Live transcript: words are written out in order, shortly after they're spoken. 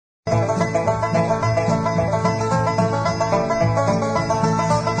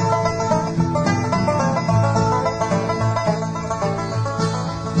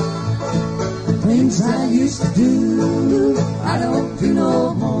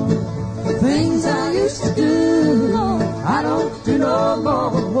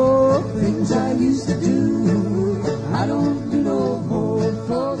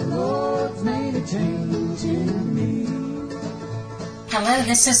Hello,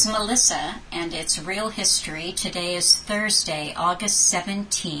 this is Melissa, and it's Real History. Today is Thursday, August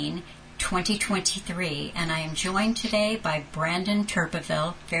 17, 2023, and I am joined today by Brandon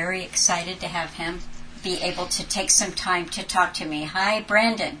Turbeville. Very excited to have him be able to take some time to talk to me. Hi,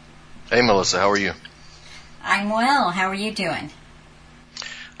 Brandon. Hey, Melissa. How are you? I'm well. How are you doing?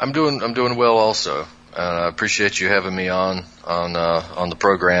 I'm doing well also. I appreciate you having me on the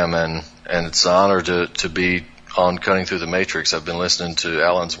program, and it's an honor to be on Cutting Through the Matrix. I've been listening to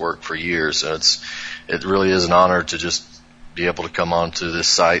Alan's work for years, and it really is an honor to just be able to come onto this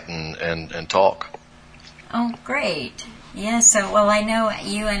site and talk. Oh, great. Yeah, well, I know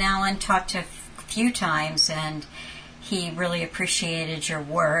you and Alan talked a few times, and he really appreciated your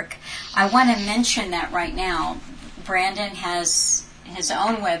work. I want to mention that right now. Brandon has his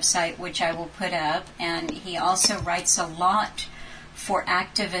own website, which I will put up, and he also writes a lot for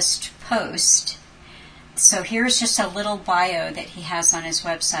Activist Post. So here's just a little bio that he has on his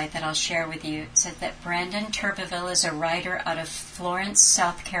website that I'll share with you. It said that Brandon Turbeville is a writer out of Florence,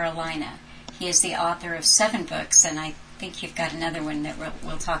 South Carolina. He is the author of 7 books, and I think you've got another one that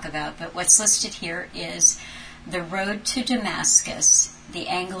we'll talk about. But what's listed here is The Road to Damascus, The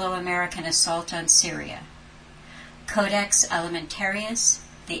Anglo-American Assault on Syria, Codex Alimentarius,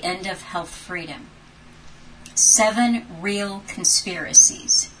 The End of Health Freedom, 7 Real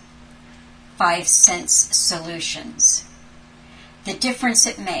Conspiracies, 5 Cents Solutions, The Difference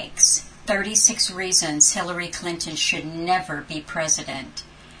It Makes, 36 Reasons Hillary Clinton Should Never Be President,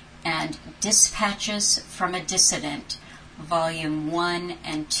 and Dispatches from a Dissident, Volume 1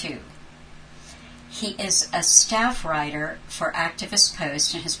 and 2. He is a staff writer for Activist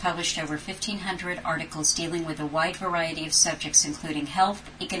Post and has published over 1,500 articles dealing with a wide variety of subjects, including health,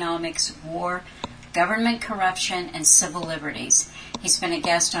 economics, war, government corruption, and civil liberties. He's been a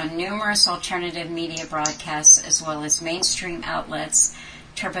guest on numerous alternative media broadcasts as well as mainstream outlets.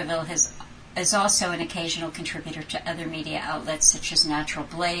 Turbeville is also an occasional contributor to other media outlets such as Natural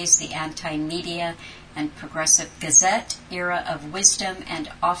Blaze, the Anti-Media and Progressive Gazette, Era of Wisdom, and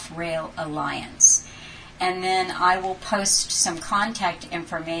Off-Rail Alliance. And then I will post some contact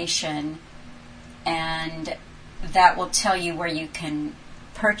information, and that will tell you where you can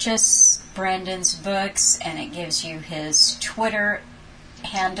purchase Brandon's books, and it gives you his Twitter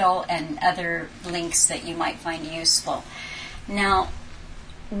handle and other links that you might find useful. Now,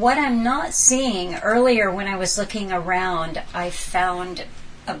 what I'm not seeing, earlier when I was looking around, I found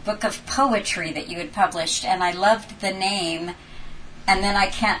a book of poetry that you had published, and I loved the name, and then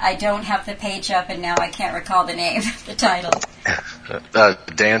I don't have the page up, and now I can't recall the name, the title.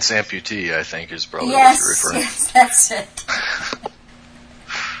 Dance Amputee, I think, is probably what you're referring to. Yes, that's it.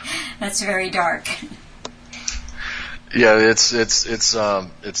 That's very dark. Yeah,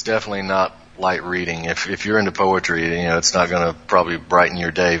 it's definitely not light reading. If you're into poetry, it's not going to probably brighten your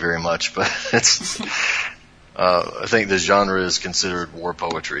day very much. But it's I think the genre is considered war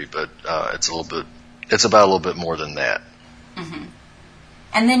poetry, but it's about a little bit more than that. Mm-hmm.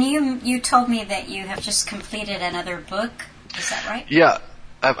 And then you told me that you have just completed another book. Is that right? Yeah,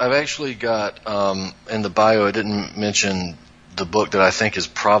 I've actually got in the bio. I didn't mention the book that I think is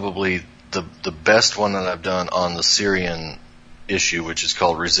probably the best one that I've done on the Syrian issue, which is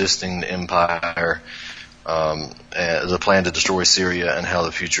called Resisting the Empire, the Plan to Destroy Syria and How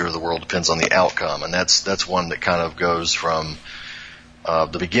the Future of the World Depends on the Outcome. And that's one that kind of goes from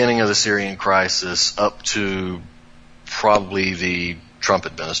the beginning of the Syrian crisis up to probably the Trump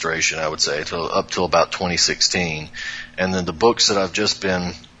administration, I would say, up till about 2016. And then the books that I've just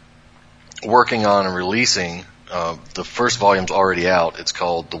been working on and releasing, the first volume's already out. It's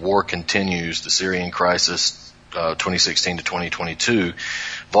called The War Continues, The Syrian Crisis, 2016 to 2022.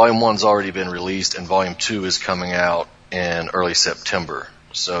 Volume 1's already been released, and Volume 2 is coming out in early September.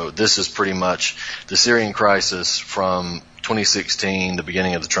 So this is pretty much the Syrian crisis from 2016, the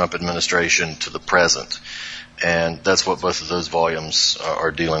beginning of the Trump administration, to the present. And that's what both of those volumes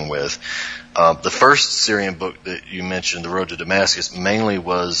are dealing with. The first Syrian book that you mentioned, The Road to Damascus, mainly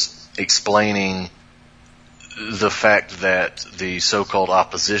was explaining the fact that the so-called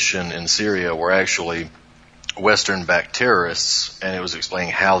opposition in Syria were actually Western-backed terrorists, and it was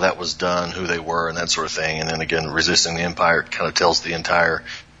explaining how that was done, who they were, and that sort of thing. And then again, Resisting the Empire kind of tells the entire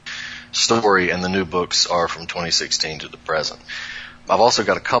story, and the new books are from 2016 to the present. I've also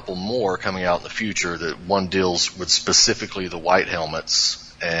got a couple more coming out in the future. That one deals with specifically the white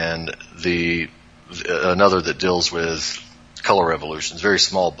helmets, and another that deals with color revolutions. Very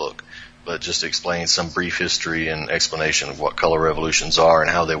small book, but just explains some brief history and explanation of what color revolutions are and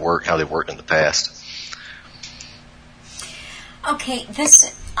how they work, how they've worked in the past. Okay,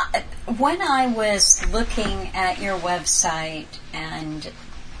 When I was looking at your website and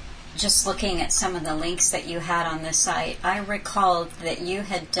just looking at some of the links that you had on the site, I recalled that you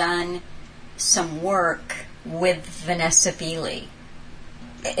had done some work with Vanessa Beeley.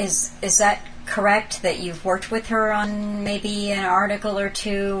 Is that correct, that you've worked with her on maybe an article or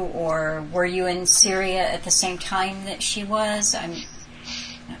two, or were you in Syria at the same time that she was?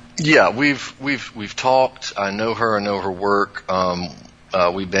 Yeah, we've talked. I know her work.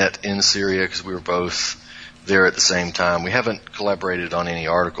 We met in Syria because we were both there at the same time. We haven't collaborated on any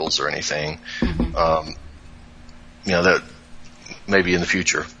articles or anything. Mm-hmm. That maybe in the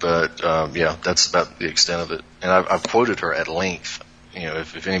future, but that's about the extent of it. And I've quoted her at length.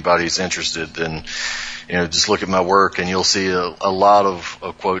 If anybody's interested, then just look at my work and you'll see a lot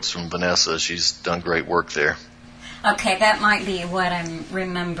of quotes from Vanessa. She's done great work there. Okay, that might be what I'm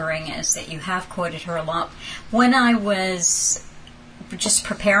remembering, is that you have quoted her a lot. When I was just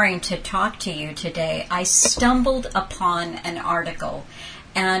preparing to talk to you today, I stumbled upon an article,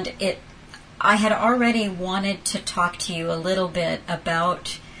 and I had already wanted to talk to you a little bit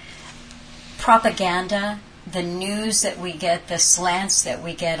about propaganda, the news that we get, the slants that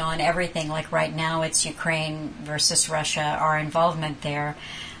we get on everything. Like right now it's Ukraine versus Russia, our involvement there.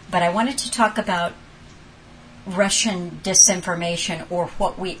 But I wanted to talk about Russian disinformation, or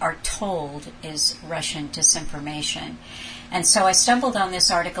what we are told is Russian disinformation. And so I stumbled on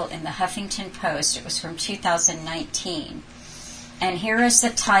this article in the Huffington Post. It was from 2019. And here is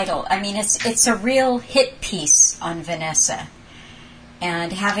the title. I mean, it's a real hit piece on Vanessa.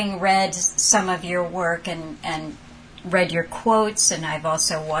 And having read some of your work and read your quotes, and I've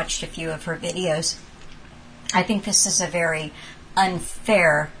also watched a few of her videos, I think this is a very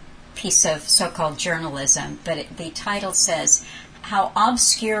unfair piece of so-called journalism. But the title says, How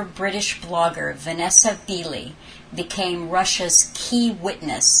Obscure British Blogger Vanessa Beeley Became Russia's Key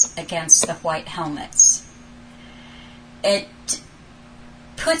Witness Against the White Helmets. It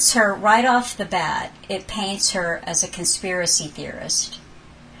puts her right off the bat. It paints her as a conspiracy theorist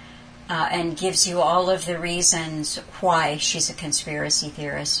and gives you all of the reasons why she's a conspiracy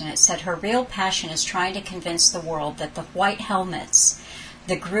theorist. And it said her real passion is trying to convince the world that the White Helmets,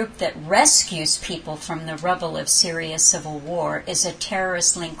 the group that rescues people from the rubble of Syria's civil war, is a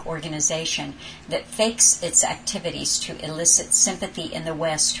terrorist-linked organization that fakes its activities to elicit sympathy in the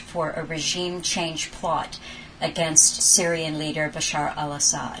West for a regime change plot against Syrian leader Bashar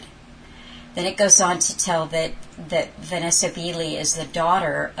al-Assad. Then it goes on to tell that Vanessa Beeley is the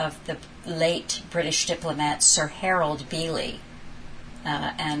daughter of the late British diplomat Sir Harold Beeley,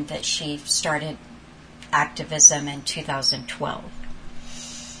 and that she started activism in 2012.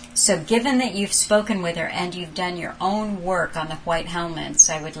 So given that you've spoken with her and you've done your own work on the White Helmets,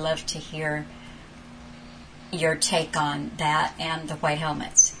 I would love to hear your take on that and the White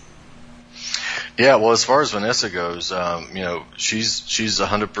Helmets. Yeah, well, as far as Vanessa goes, she's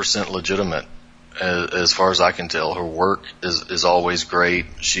 100% legitimate as far as I can tell. Her work is always great.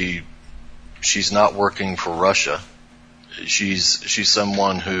 She's not working for Russia. She's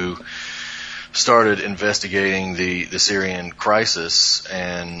someone who started investigating the Syrian crisis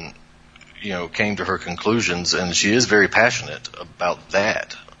and came to her conclusions, and she is very passionate about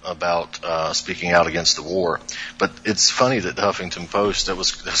that, about speaking out against the war. But it's funny that the Huffington Post,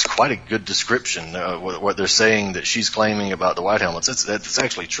 that's quite a good description. What they're saying that she's claiming about the White Helmets, that's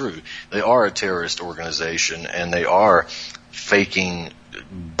actually true. They are a terrorist organization, and they are faking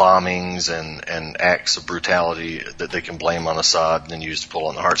bombings and acts of brutality that they can blame on Assad and then use to pull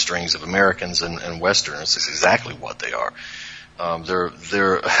on the heartstrings of Americans and Westerners. That's exactly what they are.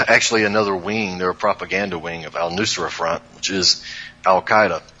 They're actually another wing. They're a propaganda wing of al-Nusra Front, which is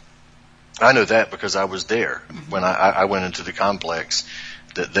Al-Qaeda. I know that because I was there when I went into the complex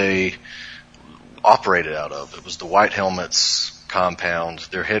that they operated out of. It was the White Helmets compound,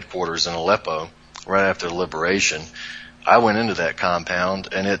 their headquarters in Aleppo, right after the liberation. I went into that compound,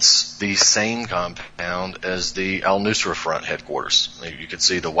 and it's the same compound as the al-Nusra Front headquarters. You could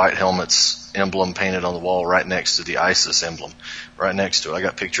see the White Helmets emblem painted on the wall right next to the ISIS emblem, right next to it. I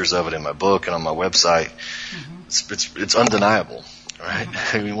got pictures of it in my book and on my website. Mm-hmm. It's undeniable, right?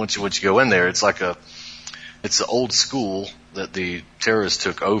 Mm-hmm. I mean, once you go in there, it's the old school that the terrorists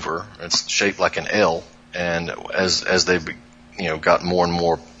took over. It's shaped like an L, and as they got more and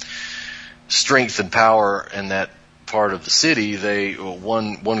more strength and power in that part of the city,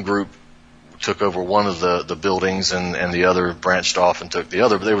 one group took over one of the buildings and the other branched off and took the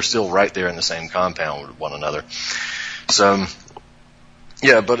other, but they were still right there in the same compound with one another. So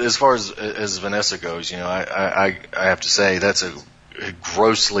yeah, but as far as Vanessa goes, I have to say that's a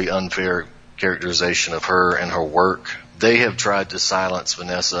grossly unfair characterization of her and her work, they have tried to silence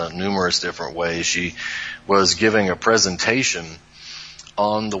Vanessa numerous different ways. She was giving a presentation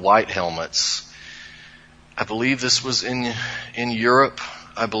on the white helmets. I believe this was in Europe.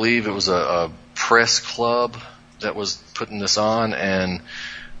 I believe it was a press club that was putting this on, and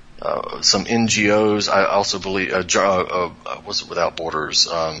some NGOs. I also believe was it Without Borders,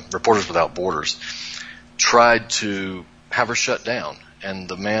 Reporters Without Borders, tried to have her shut down. And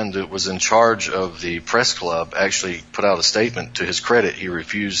the man that was in charge of the press club actually put out a statement. To his credit, he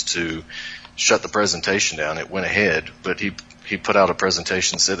refused to shut the presentation down. It went ahead, but he put out a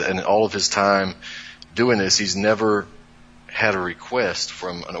presentation, said that in all of his time doing this, he's never had a request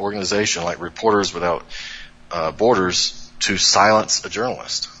from an organization like Reporters Without Borders to silence a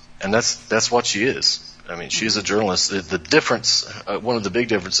journalist. And that's what she is. I mean, she's a journalist. The difference, one of the big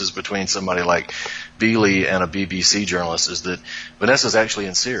differences between somebody like Beeley and a BBC journalist is that Vanessa's actually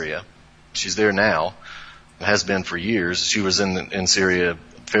in Syria. She's there now, has been for years. She was in Syria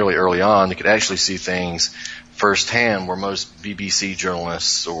fairly early on. You could actually see things firsthand where most BBC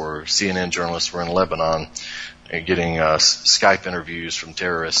journalists or CNN journalists were in Lebanon getting Skype interviews from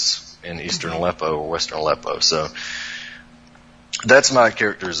terrorists in eastern Aleppo or western Aleppo. So that's my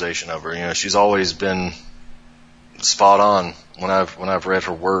characterization of her. You know, she's always been spot on when I've read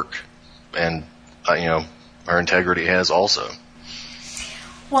her work, and you know, her integrity has also.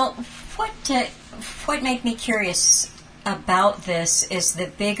 Well, what made me curious about this is the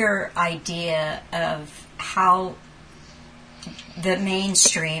bigger idea of how the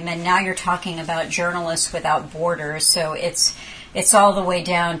mainstream, and now you're talking about Journalists Without Borders, so it's all the way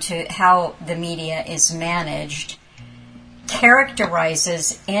down to how the media is managed,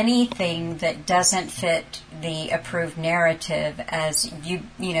 characterizes anything that doesn't fit the approved narrative as you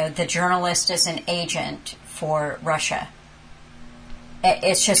know, the journalist is an agent for Russia.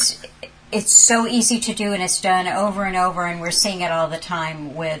 It's so easy to do, and it's done over and over, and we're seeing it all the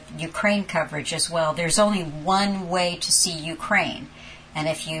time with Ukraine coverage as well. There's only one way to see Ukraine, and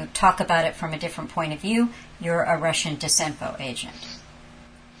if you talk about it from a different point of view, you're a Russian disinfo agent.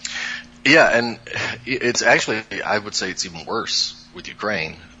 Yeah, and it's actually, I would say it's even worse with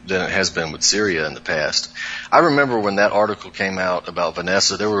Ukraine than it has been with Syria in the past. I remember when that article came out about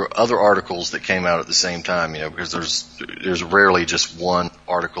Vanessa, there were other articles that came out at the same time, you know, because there's rarely just one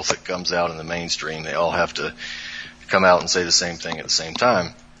article that comes out in the mainstream. They all have to come out and say the same thing at the same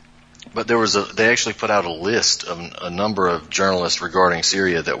time. But they actually put out a list of a number of journalists regarding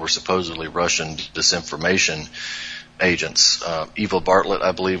Syria that were supposedly Russian disinformation agents. Eva Bartlett,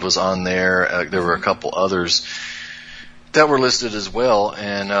 I believe, was on there. There were a couple others that were listed as well,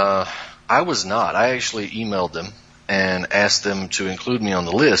 and I was not. I actually emailed them and asked them to include me on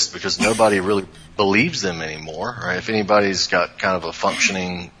the list because nobody really believes them anymore. Right? If anybody's got kind of a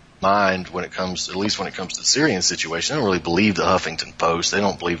functioning mind at least when it comes to the Syrian situation, they don't really believe the Huffington Post. They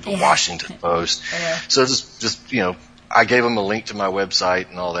don't believe the Washington Post. Yeah. So just you know, I gave them a link to my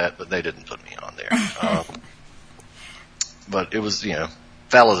website and all that, but they didn't put me on there. But it was, you know,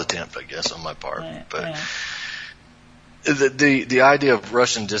 valid attempt, I guess, on my part. Yeah, but the idea of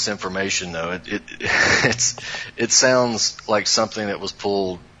Russian disinformation, though, it sounds like something that was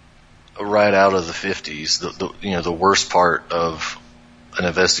pulled right out of the 50s. You know, the worst part of an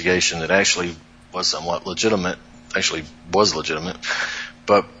investigation that actually was somewhat legitimate,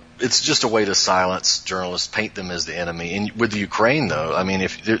 but it's just a way to silence journalists, paint them as the enemy. And with the Ukraine, though, I mean,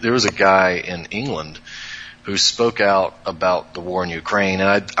 if there was a guy in England who spoke out about the war in Ukraine,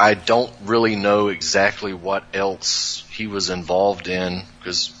 and I don't really know exactly what else he was involved in,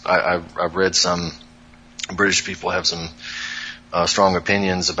 because I've read some British people have some strong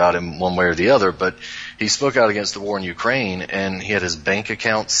opinions about him one way or the other, but he spoke out against the war in Ukraine, and he had his bank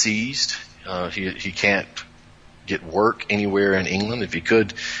account seized. He can't get work anywhere in England. If he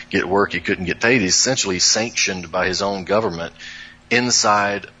could get work, he couldn't get paid. He's essentially sanctioned by his own government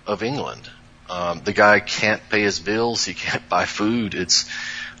inside of England. The guy can't pay his bills. He can't buy food. It's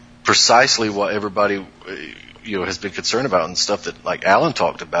precisely what everybody, you know, has been concerned about, and stuff that, like Alan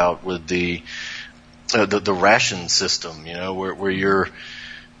talked about with the ration system, you know, where you're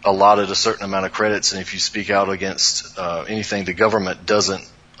allotted a certain amount of credits, and if you speak out against anything the government doesn't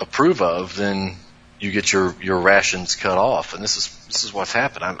approve of, then you get your rations cut off. And this is what's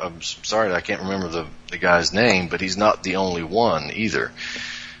happened. I'm sorry that I can't remember the guy's name, but he's not the only one either.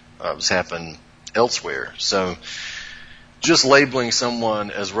 It's happened elsewhere. So just labeling someone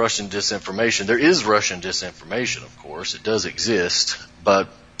as Russian disinformation, there is Russian disinformation, of course. It does exist, but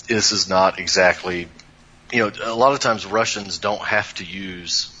this is not exactly, you know, a lot of times Russians don't have to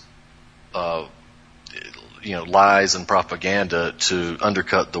use lies and propaganda to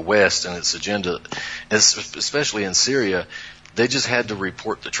undercut the West and its agenda, especially in Syria. They just had to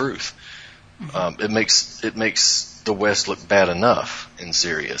report the truth. It makes the West look bad enough in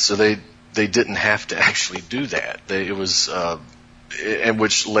Syria, so they didn't have to actually do that. And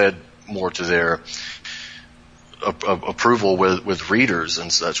which led more to their approval with readers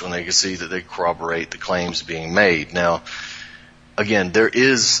and such, when they could see that they corroborate the claims being made. Now, again, there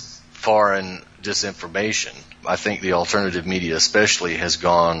is foreign disinformation. I think the alternative media especially has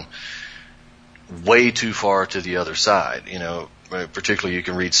gone way too far to the other side. Particularly you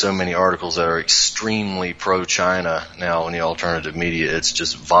can read so many articles that are extremely pro-China now in the alternative media. It's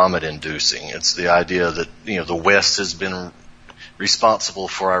just vomit-inducing. It's the idea that, the West has been responsible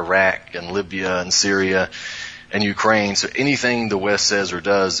for Iraq and Libya and Syria and Ukraine. So anything the West says or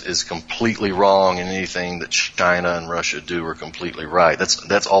does is completely wrong, and anything that China and Russia do are completely right.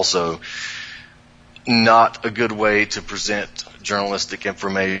 That's also not a good way to present journalistic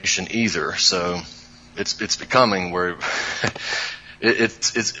information either. So it's becoming where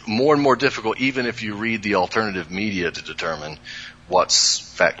it's more and more difficult, even if you read the alternative media, to determine what's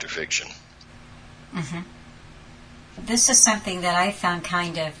fact or fiction. Mm-hmm. This is something that I found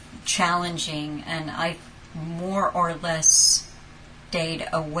kind of challenging, and I more or less stayed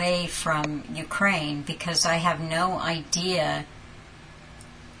away from Ukraine because I have no idea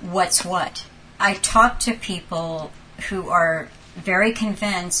what's what. I talked to people who are very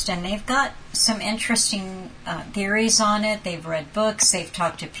convinced, and they've got some interesting theories on it. They've read books. They've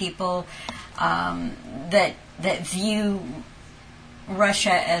talked to people that view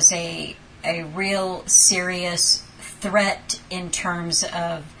Russia as a real serious threat in terms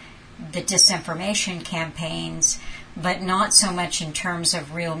of the disinformation campaigns, but not so much in terms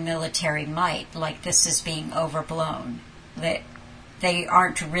of real military might, like this is being overblown. That they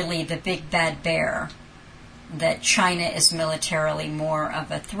aren't really the big bad bear, that China is militarily more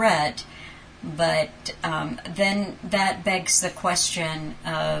of a threat. But then that begs the question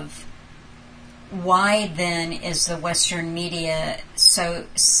of why then is the Western media so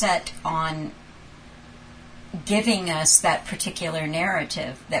set on giving us that particular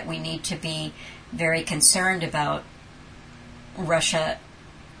narrative that we need to be very concerned about Russia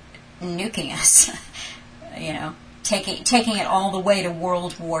nuking us, taking it all the way to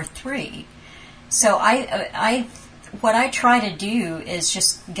World War III. So what I try to do is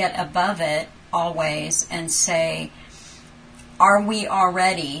just get above it always and say, are we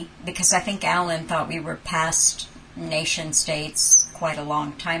already, because I think Alan thought we were past nation states quite a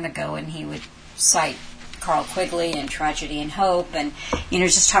long time ago, and he would cite Carl Quigley and Tragedy and Hope, and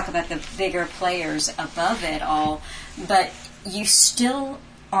just talk about the bigger players above it all. But you still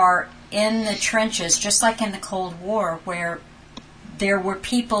are in the trenches, just like in the Cold War, where there were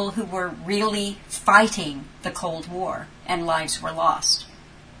people who were really fighting the Cold War, and lives were lost,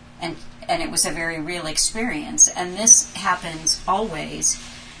 and it was a very real experience. And this happens always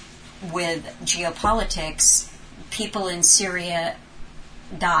with geopolitics. People in Syria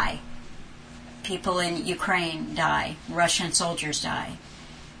die. People in Ukraine die. Russian soldiers die.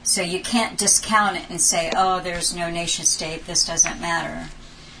 So you can't discount it and say, oh, there's no nation state, this doesn't matter.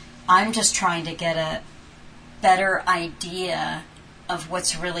 I'm just trying to get a better idea of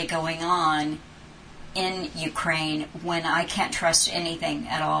what's really going on in Ukraine when I can't trust anything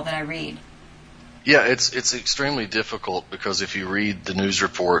at all that I read. Yeah, it's extremely difficult, because if you read the news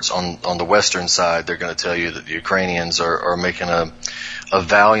reports on the Western side, they're going to tell you that the Ukrainians are making a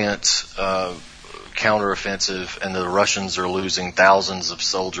valiant counteroffensive, and the Russians are losing thousands of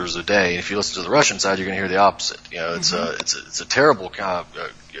soldiers a day. If you listen to the Russian side, you're going to hear the opposite. It's a terrible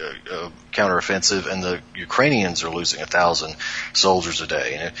counteroffensive, and the Ukrainians are losing 1,000 soldiers a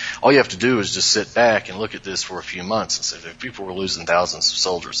day. And all you have to do is just sit back and look at this for a few months and say, if people were losing thousands of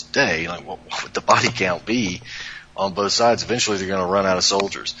soldiers a day, what would the body count be on both sides? Eventually, they're going to run out of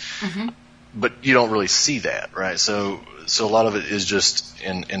soldiers. Mm-hmm. But you don't really see that, right? So a lot of it is just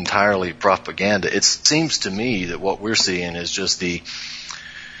entirely propaganda. It seems to me that what we're seeing is just the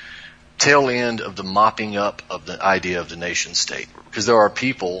tail end of the mopping up of the idea of the nation state, because there are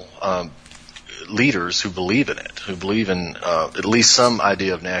people, leaders, who believe in it, who believe in at least some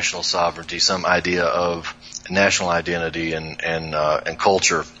idea of national sovereignty, some idea of national identity and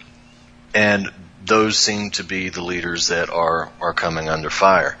culture, and those seem to be the leaders that are coming under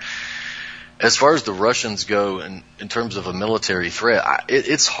fire. As far as the Russians go, in terms of a military threat,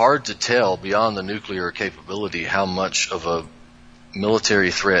 it's hard to tell beyond the nuclear capability how much of a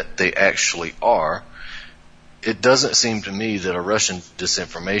military threat they actually are. It doesn't seem to me that a Russian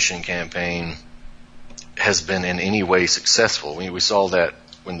disinformation campaign has been in any way successful. We saw that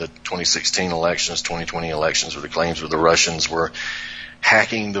when the 2016 elections, 2020 elections, where the claims were the Russians were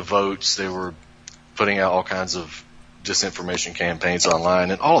hacking the votes. They were putting out all kinds of disinformation campaigns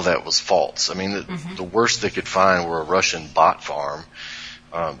online, and all of that was false. I mean, the worst they could find were a Russian bot farm,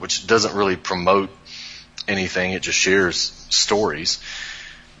 which doesn't really promote anything. It just shares stories.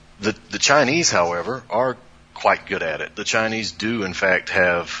 The Chinese, however, are quite good at it. The Chinese do, in fact,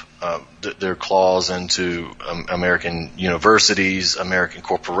 have their claws into American universities, American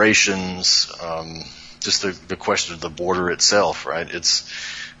corporations, just the question of the border itself, right? It's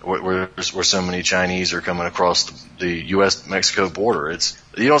where so many Chinese are coming across the U.S.-Mexico border.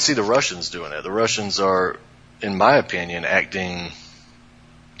 You don't see the Russians doing it. The Russians are, in my opinion, acting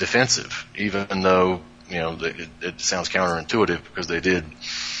defensive, even though, it sounds counterintuitive because they did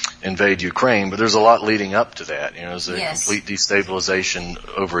invade Ukraine, but there's a lot leading up to that. There's a complete destabilization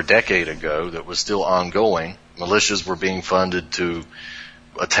over a decade ago that was still ongoing. Militias were being funded to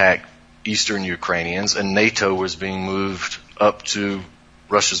attack eastern Ukrainians, and NATO was being moved up to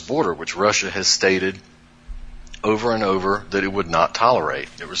Russia's border, which Russia has stated over and over that it would not tolerate.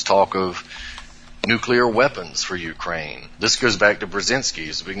 There was talk of nuclear weapons for Ukraine. This goes back to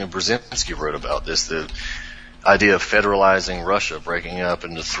Brzezinski. Speaking of Brzezinski, wrote about this, the idea of federalizing Russia, breaking up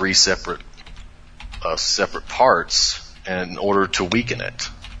into three separate parts in order to weaken it.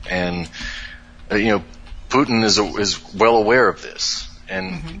 And Putin is well aware of this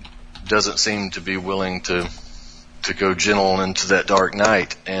and doesn't seem to be willing to go gentle into that dark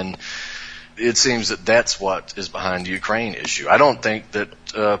night. And it seems that that's what is behind the Ukraine issue. I don't think that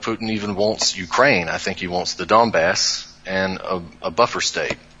Putin even wants Ukraine. I think he wants the Donbass and a buffer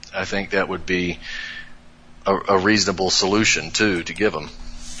state. I think that would be a reasonable solution to give them,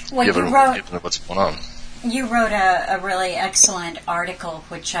 given what's going on. You wrote a really excellent article,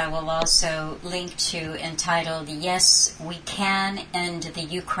 which I will also link to, entitled, "Yes, we can end the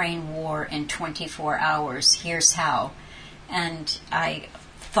Ukraine war in 24 hours. Here's how." And I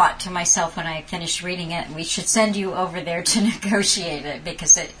thought to myself when I finished reading it, we should send you over there to negotiate it,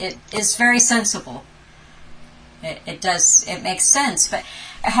 because it is very sensible. It makes sense. But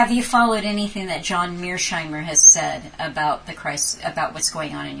have you followed anything that John Mearsheimer has said about the crisis, about what's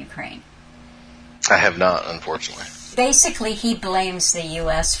going on in Ukraine? I have not, unfortunately. Basically, he blames the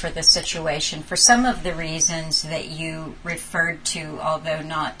U.S. for the situation for some of the reasons that you referred to, although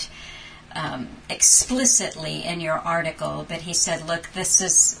not explicitly in your article. But he said, look, this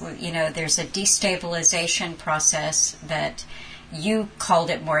is, there's a destabilization process that you called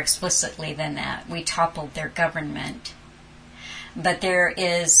it more explicitly than that. We toppled their government. But there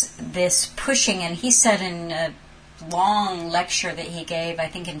is this pushing, and he said in a long lecture that he gave, I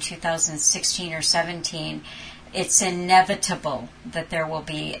think in 2016 or 17, it's inevitable that there will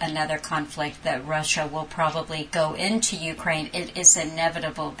be another conflict, that Russia will probably go into Ukraine. It is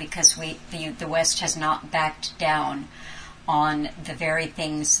inevitable because the West has not backed down on the very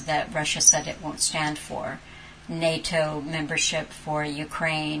things that Russia said it won't stand for. NATO membership for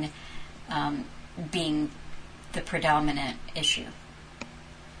Ukraine being the predominant issue.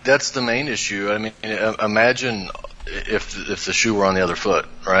 That's the main issue. I mean, imagine if the shoe were on the other foot,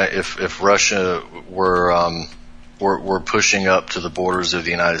 right? If Russia were pushing up to the borders of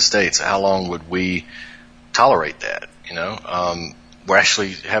the United States, how long would we tolerate that? We're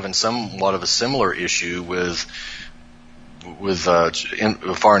actually having somewhat of a similar issue with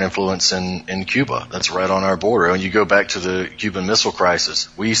foreign influence in Cuba. That's right on our border. When you go back to the Cuban Missile Crisis,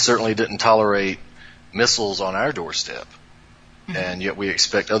 we certainly didn't tolerate missiles on our doorstep. And yet we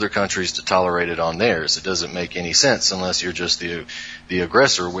expect other countries to tolerate it on theirs. It doesn't make any sense unless you're just the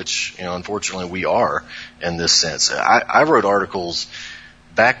aggressor, which, unfortunately we are in this sense. I wrote articles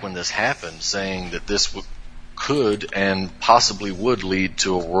back when this happened saying that this could and possibly would lead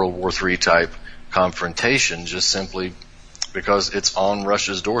to a World War III type confrontation, just simply because it's on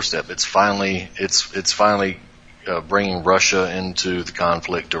Russia's doorstep. It's finally bringing Russia into the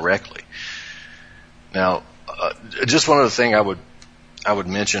conflict directly. Now, just one other thing I would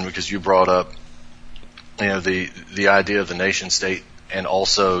mention, because you brought up, the idea of the nation state, and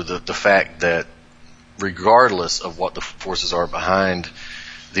also the fact that regardless of what the forces are behind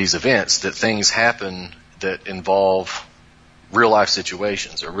these events, that things happen that involve real life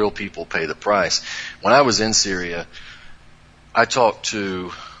situations, or real people pay the price. When I was in Syria, I talked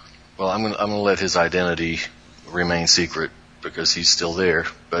to, I'm going to let his identity remain secret because he's still there,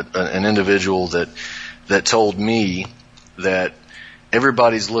 but an individual that told me that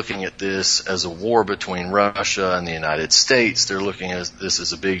everybody's looking at this as a war between Russia and the United States. They're looking at this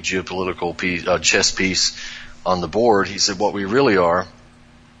as a big geopolitical chess piece on the board. He said, what we really are,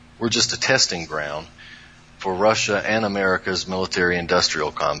 we're just a testing ground for Russia and America's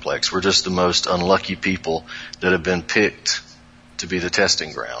military-industrial complex. We're just the most unlucky people that have been picked to be the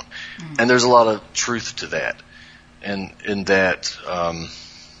testing ground. And there's a lot of truth to that. And in that,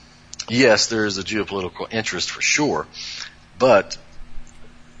 yes, there is a geopolitical interest for sure, but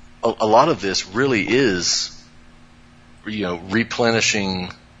a lot of this really is,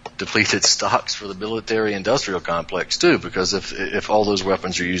 replenishing depleted stocks for the military-industrial complex too, because if all those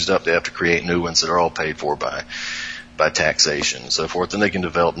weapons are used up, they have to create new ones that are all paid for by taxation and so forth, and they can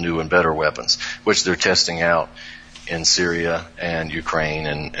develop new and better weapons, which they're testing out in Syria and Ukraine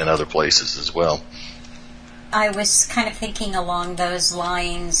and other places as well. I was kind of thinking along those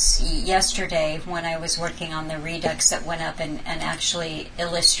lines yesterday when I was working on the Redux that went up and actually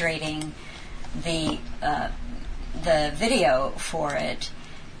illustrating the video for it.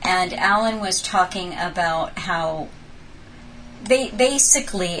 And Alan was talking about how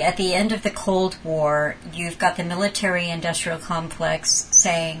basically at the end of the Cold War, you've got the military-industrial complex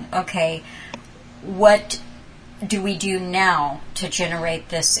saying, okay, what do we do now to generate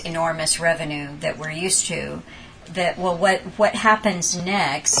this enormous revenue that we're used to? What happens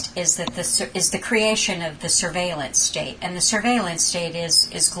next is that is the creation of the surveillance state, and the surveillance state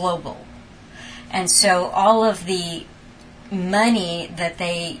is global, and so all of the money that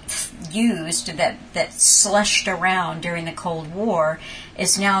they used that slushed around during the Cold War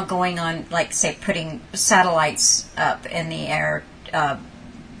is now going on, like say, putting satellites up in the air,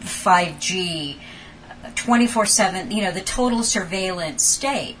 5G. 24/7, the total surveillance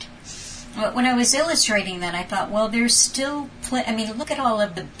state. But when I was illustrating that, I thought, well, there's still look at all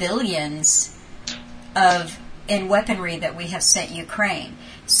of the billions in weaponry that we have sent Ukraine.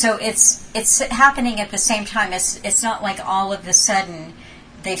 So it's happening at the same time. It's not like all of a sudden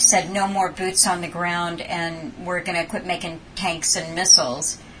they've said no more boots on the ground and we're going to quit making tanks and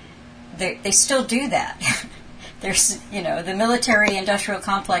missiles. They still do that. There's, the military-industrial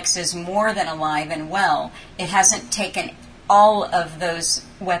complex is more than alive and well. It hasn't taken all of those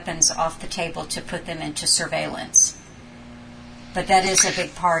weapons off the table to put them into surveillance. But that is a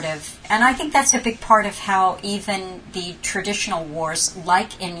big part and I think that's a big part of how even the traditional wars,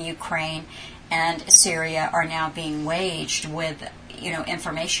 like in Ukraine and Syria, are now being waged with,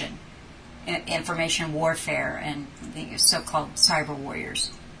 information warfare and the so-called cyber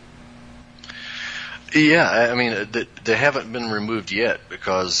warriors. Yeah, they haven't been removed yet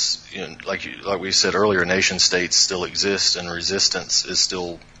because, like we said earlier, nation states still exist and resistance is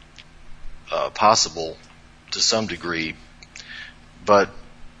still possible to some degree. But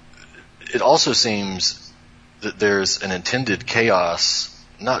it also seems that there's an intended chaos,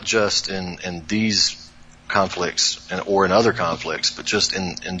 not just in these conflicts or in other conflicts, but just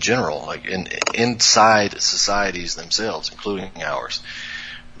in general, like inside societies themselves, including ours.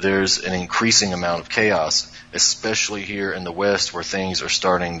 There's an increasing amount of chaos, especially here in the West where things are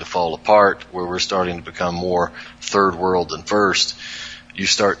starting to fall apart, where we're starting to become more third world than first. You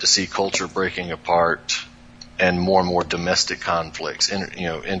start to see culture breaking apart and more domestic conflicts,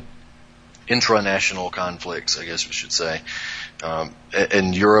 intranational conflicts, I guess we should say.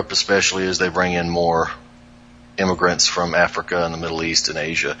 In Europe especially, as they bring in more immigrants from Africa and the Middle East and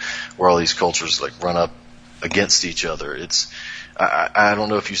Asia, where all these cultures run up against each other. I don't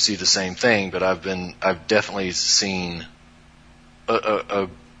know if you see the same thing, but I've definitely seen a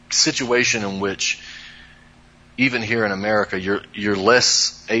situation in which even here in America, you're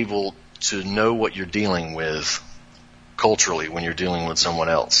less able to know what you're dealing with culturally when you're dealing with someone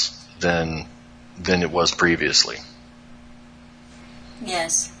else than it was previously.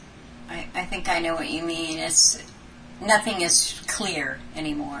 Yes, I think I know what you mean. Nothing is clear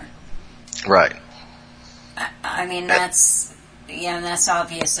anymore. Right. That's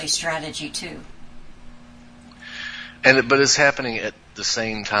obviously strategy too. But it's happening at the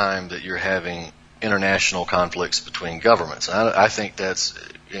same time that you're having international conflicts between governments. And I think that's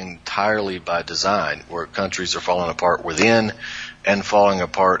entirely by design, where countries are falling apart within and falling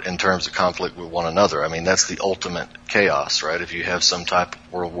apart in terms of conflict with one another. That's the ultimate chaos, right? If you have some type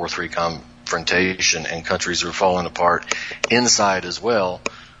of World War III confrontation and countries are falling apart inside as well,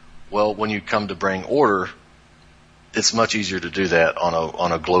 when you come to bring order, it's much easier to do that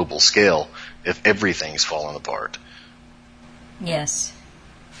on a global scale if everything's falling apart. Yes.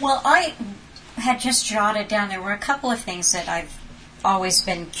 Well, I had just jotted down, there were a couple of things that I've always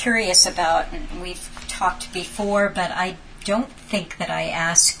been curious about, and we've talked before, but I don't think that I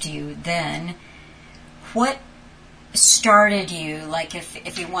asked you then. What started you, like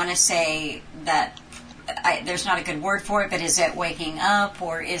if you want to say that there's not a good word for it, but is it waking up,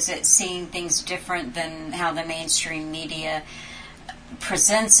 or is it seeing things different than how the mainstream media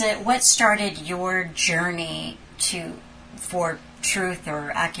presents it. What started your journey for truth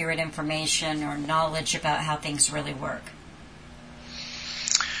or accurate information or knowledge about how things really work?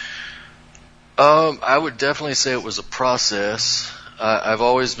 I would definitely say it was a process. I've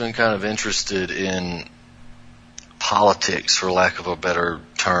always been kind of interested in politics, for lack of a better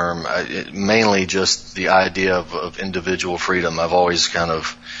term, mainly just the idea of individual freedom. I've always kind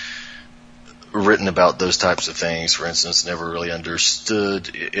of written about those types of things. For instance, never really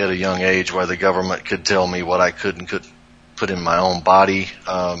understood at a young age why the government could tell me what I could and couldn't put in my own body.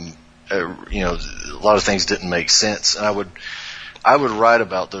 A lot of things didn't make sense, and I would write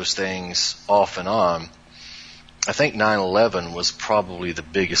about those things off and on. I think 9/11 was probably the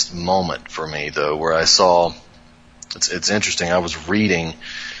biggest moment for me, though, where I saw. It's interesting. I was reading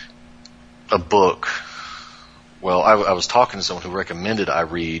a book. Well, I was talking to someone who recommended I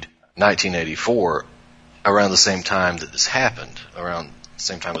read 1984 around the same time that this happened, around the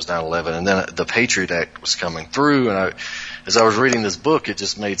same time as 9/11, and then the Patriot Act was coming through, and as I was reading this book, it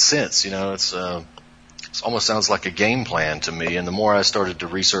just made sense. It almost sounds like a game plan to me, and the more I started to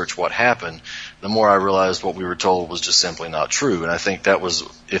research what happened, the more I realized what we were told was just simply not true. And I think that was,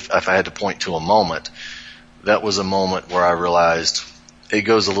 if I had to point to a moment, that was a moment where I realized it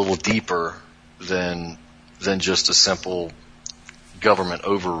goes a little deeper than just a simple government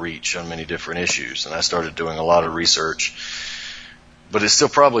overreach on many different issues. And I started doing a lot of research. But it still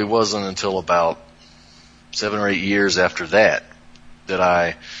probably wasn't until about 7 or 8 years after that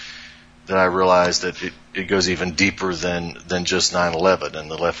I realized that it goes even deeper than just 9/11 and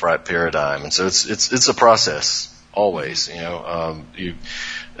the left-right paradigm. And so it's a process always. When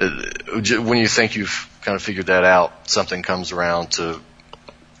you think you've kind of figured that out, something comes around to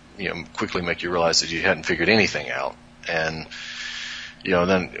quickly make you realize that you hadn't figured anything out. And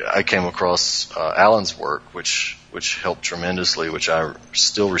then I came across Alan's work, which helped tremendously, which I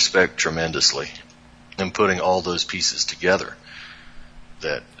still respect tremendously, in putting all those pieces together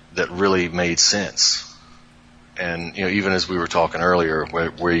that really made sense. And even as we were talking earlier,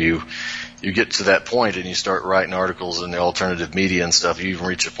 where you get to that point and you start writing articles in the alternative media and stuff, you even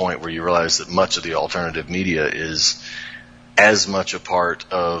reach a point where you realize that much of the alternative media is as much a part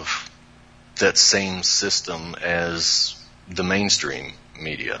of that same system as the mainstream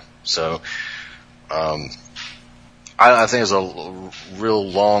media. So I think it's a real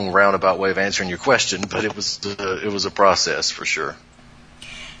long roundabout way of answering your question, but it was a process for sure.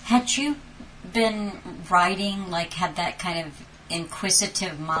 Had you been writing, had that kind of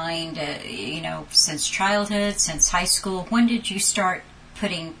inquisitive mind, since childhood, since high school? When did you start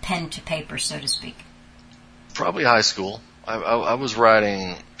putting pen to paper, so to speak? Probably high school. I was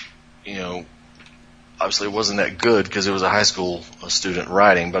writing, obviously it wasn't that good because it was a high school student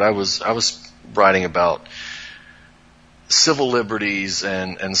writing, but I was writing about civil liberties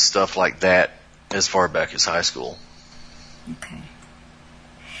and stuff like that as far back as high school. Okay.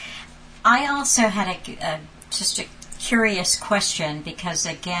 I also had just a curious question because,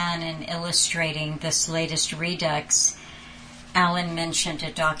 again, in illustrating this latest Redux, Alan mentioned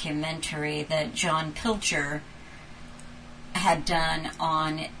a documentary that John Pilger had done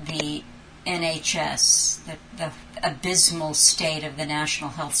on the NHS, the abysmal state of the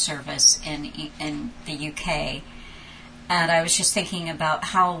National Health Service in the UK. And I was just thinking about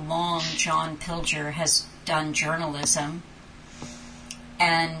how long John Pilger has done journalism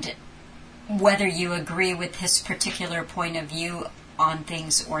and whether you agree with his particular point of view on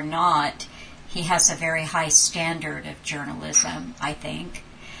things or not. He has a very high standard of journalism, I think.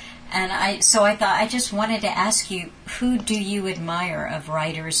 And I thought I just wanted to ask you, who do you admire of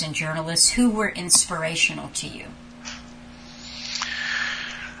writers and journalists? Who were inspirational to you?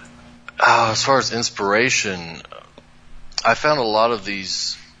 As far as inspiration, I found a lot of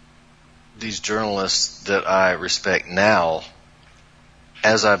these journalists that I respect now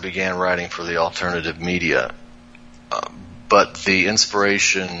as I began writing for the alternative media. But the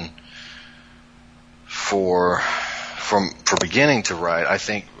inspiration for beginning to write, I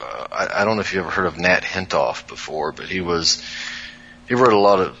think, I don't know if you ever heard of Nat Hentoff before, but he wrote a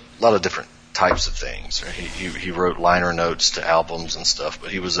lot of different types of things. He wrote liner notes to albums and stuff,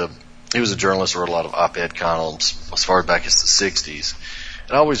 but he was a journalist, wrote a lot of op-ed columns as far back as the 60s.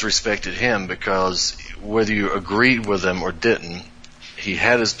 And I always respected him because whether you agreed with him or didn't, he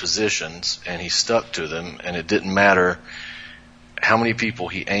had his positions and he stuck to them, and it didn't matter how many people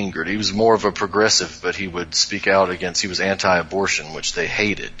he angered. He was more of a progressive, but he would speak out against. He was anti-abortion, which they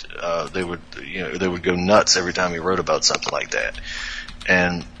hated. They would go nuts every time he wrote about something like that.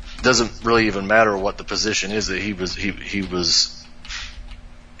 And it doesn't really even matter what the position is that he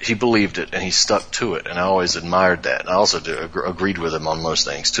he believed it and he stuck to it, and I always admired that. And I also agreed with him on most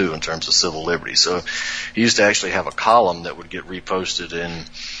things too in terms of civil liberty. So he used to actually have a column that would get reposted in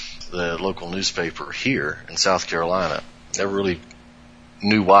the local newspaper here in South Carolina. Never really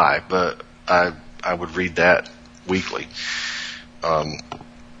knew why, but I would read that weekly.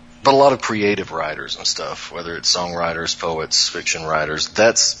 But a lot of creative writers and stuff, whether it's songwriters, poets, fiction writers,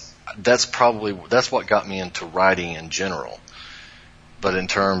 that's what got me into writing in general. But in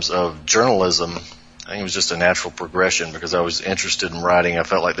terms of journalism, I think it was just a natural progression because I was interested in writing. I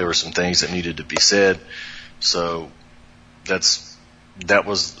felt like there were some things that needed to be said. So that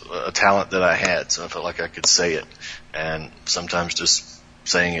was a talent that I had. So I felt like I could say it. And sometimes just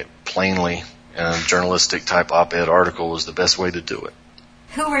saying it plainly in a journalistic type op-ed article was the best way to do it.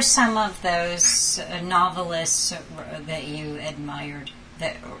 Who were some of those novelists that you admired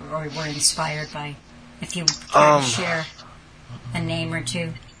or were inspired by? If you care to share a name or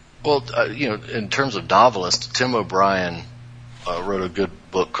two. Well, in terms of novelists, Tim O'Brien wrote a good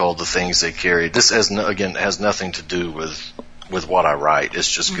book called The Things They Carried. This has nothing to do with what I write.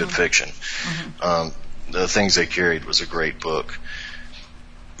 It's just good fiction. Mm-hmm. The Things They Carried was a great book.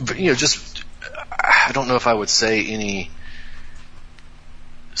 But, I don't know if I would say any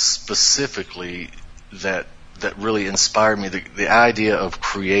specifically that really inspired me. The idea of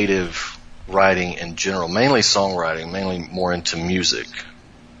creative writing in general, mainly songwriting, mainly more into music.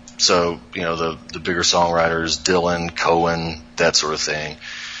 So, the bigger songwriters, Dylan, Cohen, that sort of thing.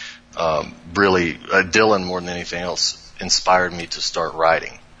 Really, Dylan more than anything else inspired me to start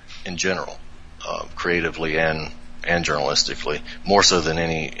writing in general, creatively and journalistically, more so than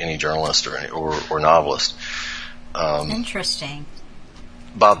any journalist or novelist. Interesting.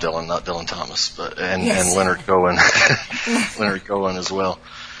 Bob Dylan, not Dylan Thomas, and Leonard Cohen, Leonard Cohen as well.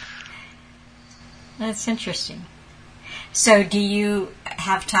 That's interesting. So, do you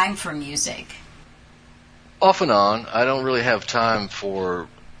have time for music? Off and on. I don't really have time for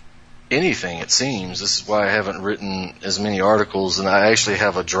anything, it seems. This is why I haven't written as many articles, and I actually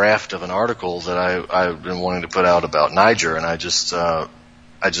have a draft of an article that I've been wanting to put out about Niger, and I just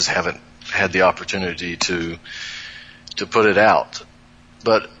haven't had the opportunity to put it out.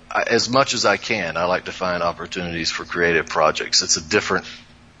 But as much as I can, I like to find opportunities for creative projects. It's a different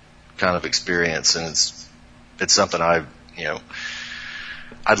kind of experience, and it's something I'd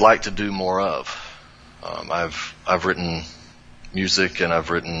like to do more of. I've written music, and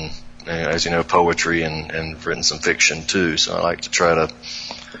I've written, as you know, poetry, and written some fiction too. So I like to try to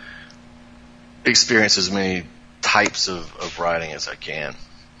experience as many types of writing as I can,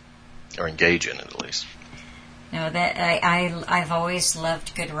 or engage in it at least. No, that I've always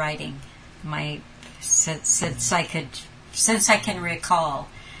loved good writing. Since I can recall,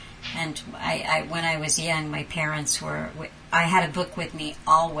 and when I was young, my parents I had a book with me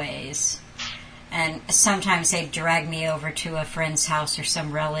always, and sometimes they'd drag me over to a friend's house or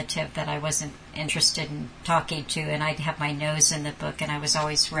some relative that I wasn't interested in talking to, and I'd have my nose in the book, and I was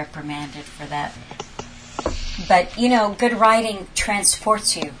always reprimanded for that. But good writing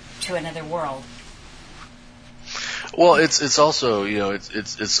transports you to another world. Well, it's also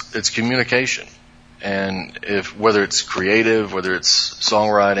it's communication, and whether it's creative, whether it's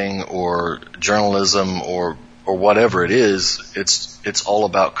songwriting or journalism or whatever it is, it's all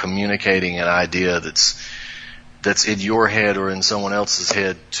about communicating an idea that's in your head or in someone else's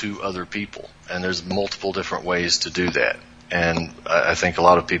head to other people, and there's multiple different ways to do that. And I think a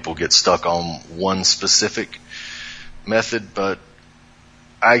lot of people get stuck on one specific method, but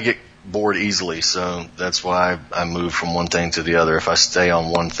I get bored easily, so that's why I move from one thing to the other. If I stay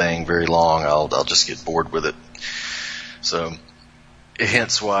on one thing very long, I'll just get bored with it. So,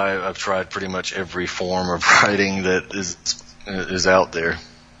 hence why I've tried pretty much every form of writing that is out there.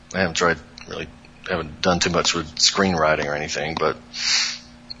 I haven't done too much with screenwriting or anything, but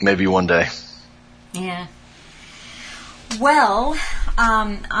maybe one day. Yeah. Well,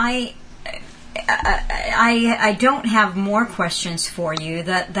 I don't have more questions for you.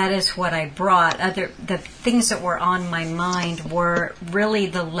 That is what I brought. The things that were on my mind were really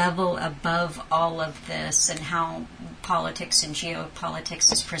the level above all of this and how politics and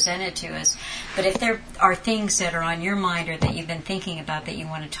geopolitics is presented to us. But if there are things that are on your mind or that you've been thinking about that you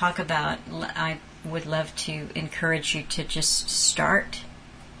want to talk about, I would love to encourage you to just start.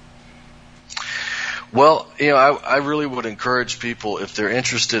 Well, I really would encourage people, if they're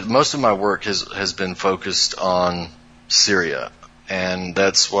interested. Most of my work has been focused on Syria, and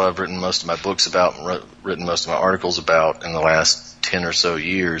that's what I've written most of my books about and written most of my articles about in the last 10 or so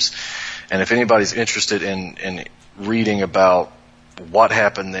years. And if anybody's interested in reading about what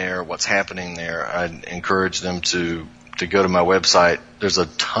happened there, what's happening there, I'd encourage them to to go to my website. There's a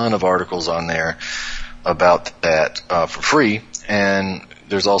ton of articles on there about that for free, and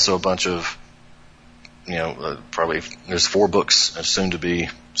there's also a bunch of, probably there's 4 books, soon to be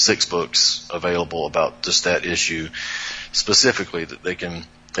 6 books available about just that issue specifically that they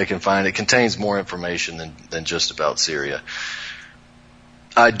can find. It contains more information than just about Syria.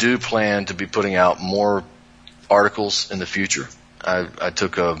 I do plan to be putting out more articles in the future. I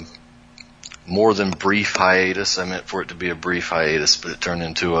took a more than brief hiatus. I meant for it to be a brief hiatus, but it turned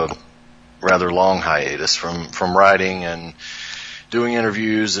into a rather long hiatus from writing and doing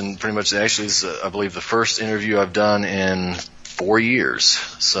interviews, and pretty much actually is, I believe, the first interview I've done in 4 years.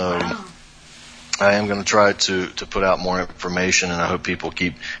 So wow. I am going to try to put out more information, and I hope people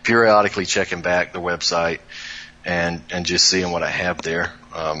keep periodically checking back the website and just seeing what I have there.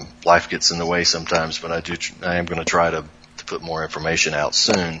 Life gets in the way sometimes, but I am going to try to put more information out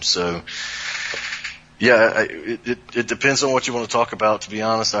soon. So yeah, it depends on what you want to talk about. To be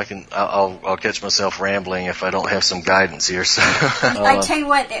honest, I'll catch myself rambling if I don't have some guidance here. So I tell you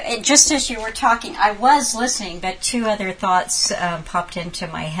what, just as you were talking, I was listening, but 2 other thoughts popped into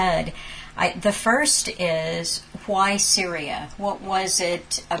my head. The first is, why Syria? What was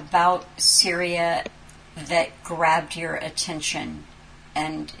it about Syria that grabbed your attention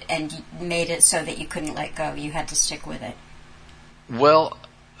and made it so that you couldn't let go? You had to stick with it. Well,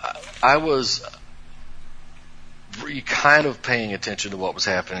 I was kind of paying attention to what was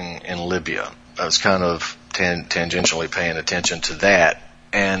happening in Libya. I was kind of tangentially paying attention to that.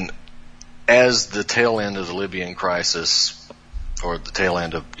 And as the tail end of the Libyan crisis, or the tail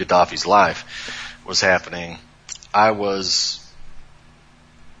end of Gaddafi's life, was happening, I was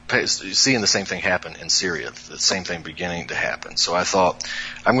seeing the same thing happen in Syria, the same thing beginning to happen. So I thought,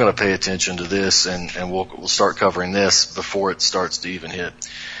 I'm going to pay attention to this, and we'll start covering this before it starts to even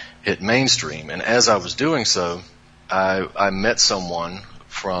hit mainstream. And as I was doing so, I met someone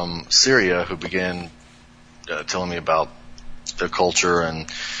from Syria who began telling me about their culture,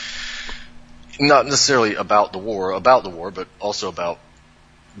 and not necessarily about the war, but also about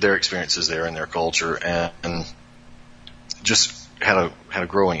their experiences there and their culture, and just had a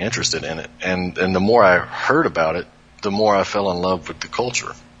growing interest in it. And the more I heard about it, the more I fell in love with the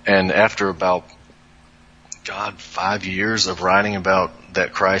culture. And after about 5 years of writing about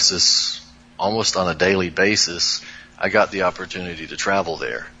that crisis almost on a daily basis, I got the opportunity to travel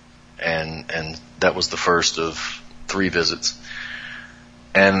there, and that was the first of 3 visits,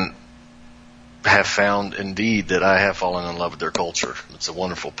 and have found indeed that I have fallen in love with their culture. It's a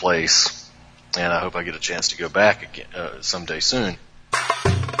wonderful place, and I hope I get a chance to go back again, someday soon.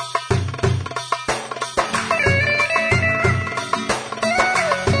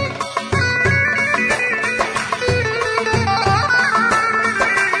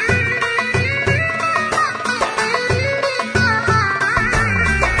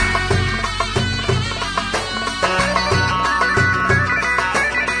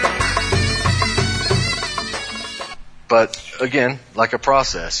 But again, like a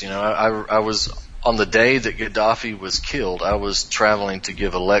process, I was, on the day that Gaddafi was killed, I was traveling to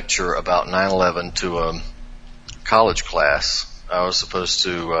give a lecture about 9/11 to a college class. I was supposed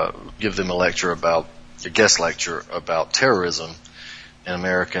to give them a guest lecture about terrorism in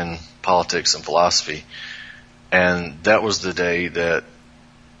American politics and philosophy. And that was the day that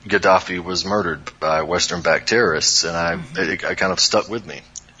Gaddafi was murdered by Western-backed terrorists, and it kind of stuck with me.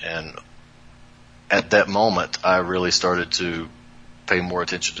 And at that moment, I really started to pay more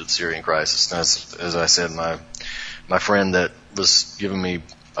attention to the Syrian crisis. And as I said, my friend that was giving me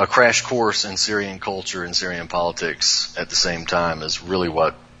a crash course in Syrian culture and Syrian politics at the same time is really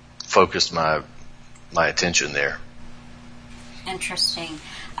what focused my attention there. Interesting.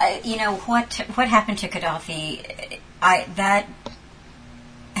 What happened to Gaddafi? That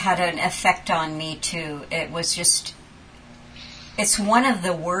had an effect on me too. It's one of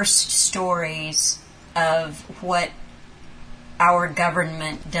the worst stories of what our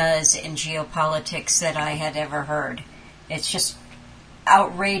government does in geopolitics that I had ever heard. It's just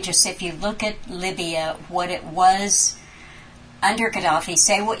outrageous. If you look at Libya, what it was under Gaddafi,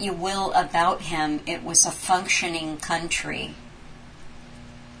 say what you will about him, it was a functioning country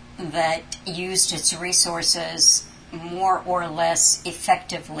that used its resources more or less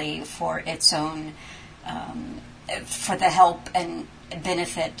effectively for its own, for the help and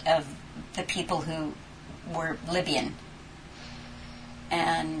benefit of the people who were Libyan.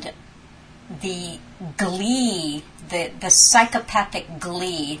 And the glee, the psychopathic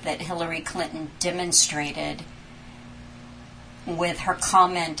glee that Hillary Clinton demonstrated with her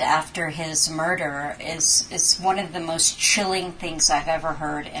comment after his murder is one of the most chilling things I've ever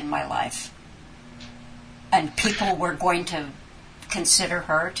heard in my life. and people were going to consider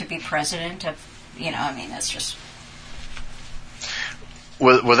her to be president of, that's just...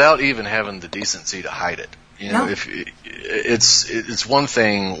 Without even having the decency to hide it. If it's one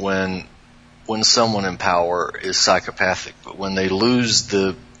thing when someone in power is psychopathic, but when they lose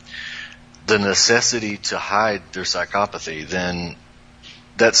the necessity to hide their psychopathy, then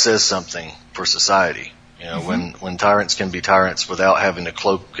that says something for society. When tyrants can be tyrants without having to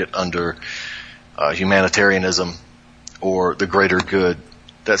cloak it under humanitarianism or the greater good,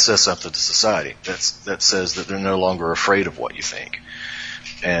 that says something to society. That says that they're no longer afraid of what you think.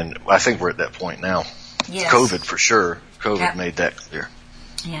 And I think we're at that point now. Yes. COVID, for sure. COVID made that clear.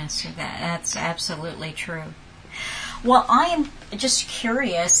 Yes, that's absolutely true. Well, I am just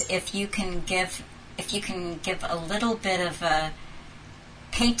curious if you can give a little bit of a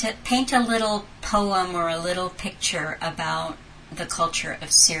paint a little poem or a little picture about the culture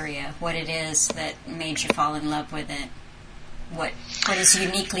of Syria, what it is that made you fall in love with it, what is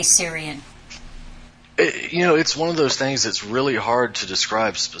uniquely Syrian. It's one of those things that's really hard to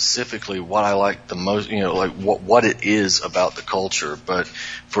describe specifically what I like the most, like what it is about the culture. But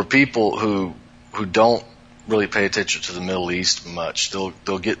for people who don't really pay attention to the Middle East much,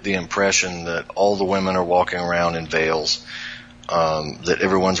 they'll get the impression that all the women are walking around in veils, that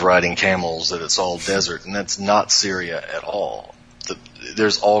everyone's riding camels, that it's all desert, and that's not Syria at all.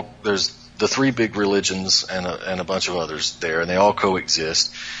 There's the three big religions and a bunch of others there, and they all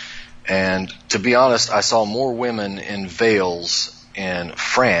coexist. And to be honest, I saw more women in veils in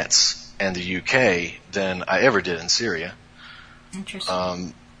France and the UK than I ever did in Syria.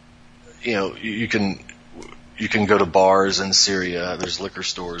 Interesting. You can go to bars in Syria. There's liquor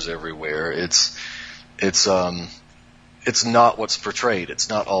stores everywhere. It's not what's portrayed. It's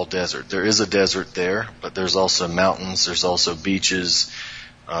not all desert. There is a desert there, but there's also mountains. There's also beaches,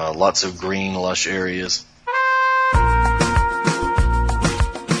 lots of green, lush areas.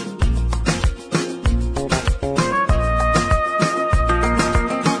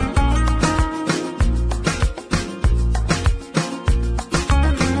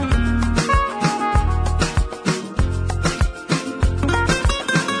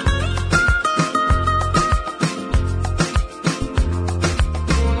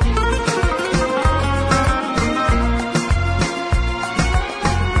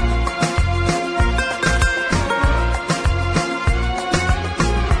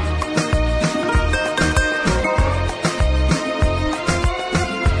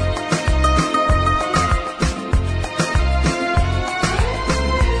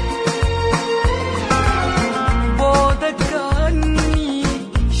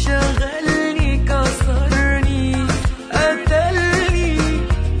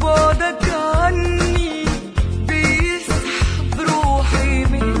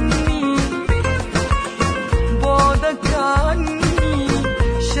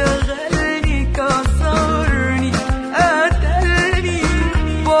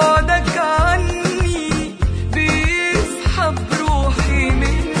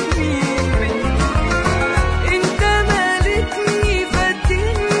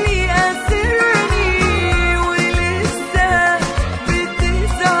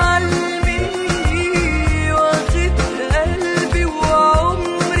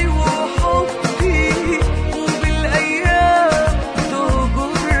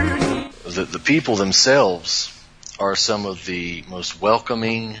 People themselves are some of the most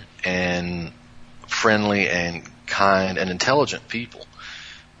welcoming and friendly and kind and intelligent people.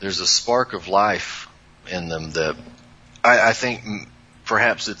 There's a spark of life in them that I think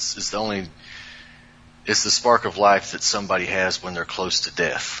perhaps it's the spark of life that somebody has when they're close to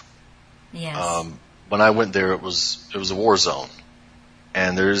death. Yes. When I went there, it was a war zone,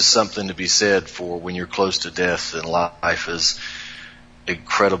 and there is something to be said for when you're close to death, and life is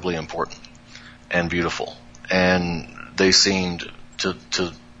incredibly important and beautiful, and they seemed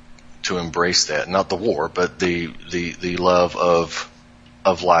to embrace that. Not the war, but the love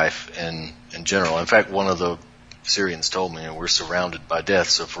of life in general. In fact, one of the Syrians told me, we're surrounded by death,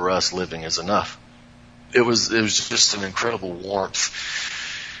 so for us, living is enough. It was just an incredible warmth.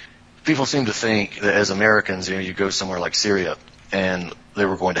 People seem to think that as Americans, you go somewhere like Syria, and they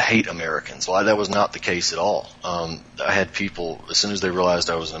were going to hate Americans. Well, that was not the case at all. I had people, as soon as they realized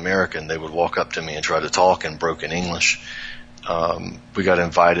I was an American, they would walk up to me and try to talk in broken English. We got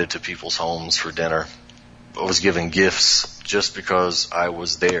invited to people's homes for dinner. I was given gifts just because I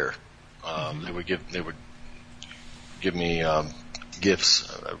was there. They would give me gifts.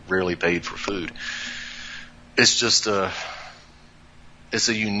 I rarely paid for food. It's just it's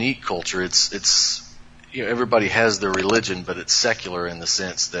a unique culture. It's everybody has their religion, but it's secular in the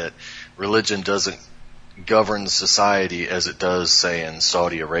sense that religion doesn't governs society as it does, say, in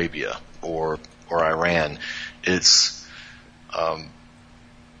Saudi Arabia or Iran. It's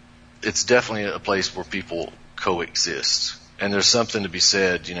definitely a place where people coexist. And there's something to be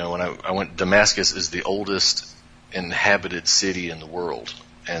said, when I went, Damascus is the oldest inhabited city in the world.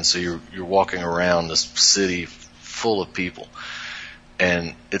 And so you're walking around this city full of people,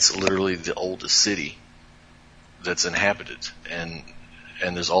 and it's literally the oldest city that's inhabited, and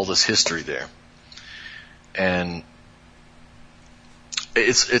there's all this history there. And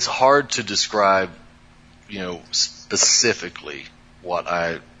it's hard to describe, specifically what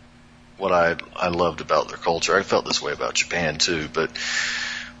I loved about their culture. I felt this way about Japan too, but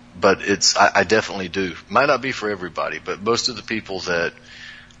I definitely do. Might not be for everybody, but most of the people that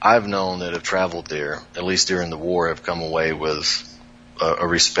I've known that have traveled there, at least during the war, have come away with a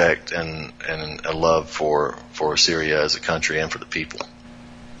respect and a love for Syria as a country and for the people.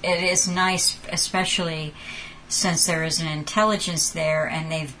 It is nice, especially since there is an intelligence there,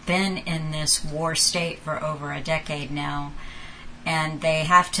 and they've been in this war state for over a decade now, and they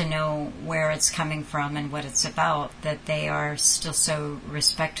have to know where it's coming from and what it's about, that they are still so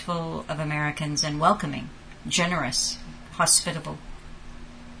respectful of Americans and welcoming, generous, hospitable.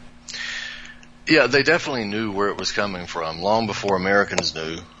 Yeah, they definitely knew where it was coming from long before Americans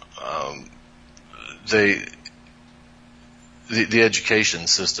knew. The education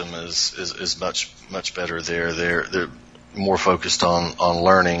system is much better there. They're more focused on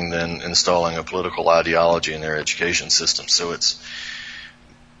learning than installing a political ideology in their education system. So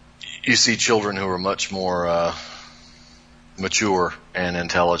you see children who are much more mature and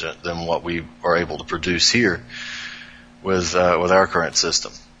intelligent than what we are able to produce here with our current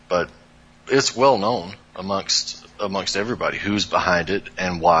system. But it's well known amongst everybody who's behind it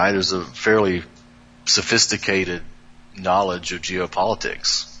and why. There's a fairly sophisticated knowledge of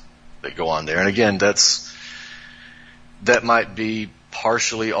geopolitics that go on there. And again, that might be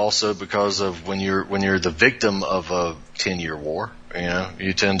partially also because of when you're the victim of a 10-year war,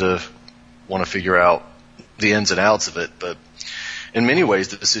 you tend to want to figure out the ins and outs of it. But in many ways,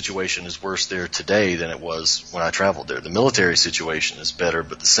 the situation is worse there today than it was when I traveled there. The military situation is better,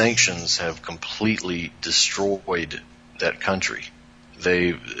 but the sanctions have completely destroyed that country.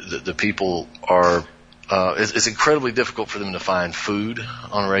 The people are. It's incredibly difficult for them to find food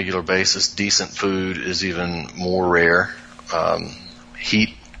on a regular basis. Decent food is even more rare.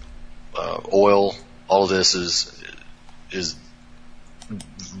 Heat, oil, all of this is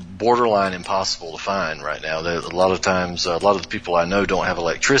borderline impossible to find right now. A lot of times, a lot of the people I know don't have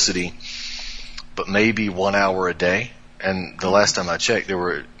electricity, but maybe 1 hour a day. And the last time I checked, there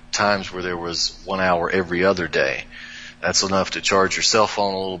were times where there was 1 hour every other day. That's enough to charge your cell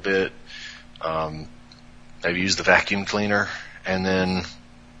phone a little bit. Maybe use the vacuum cleaner, and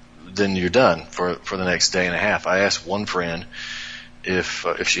then you're done for the next day and a half. I asked one friend if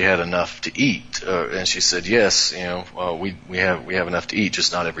she had enough to eat, and she said yes. We have enough to eat,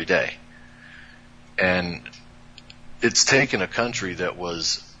 just not every day. And it's taken a country that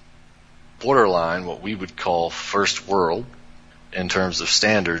was borderline what we would call first world in terms of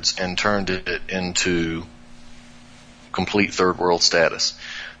standards and turned it into complete third world status.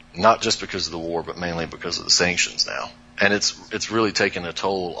 Not just because of the war, but mainly because of the sanctions now. And it's really taken a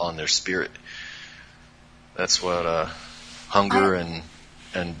toll on their spirit. That's what hunger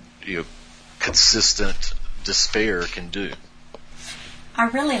and consistent despair can do. I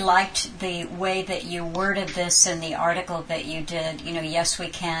really liked the way that you worded this in the article that you did. Yes, we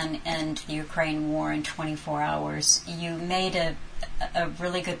can end the Ukraine war in 24 hours. You made a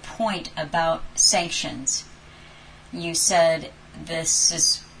really good point about sanctions. You said this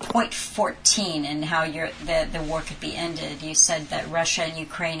is point 14 and how the war could be ended. You said that Russia and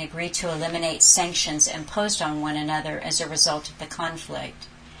Ukraine agreed to eliminate sanctions imposed on one another as a result of the conflict.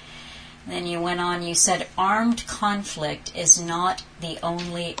 Then you went on, you said armed conflict is not the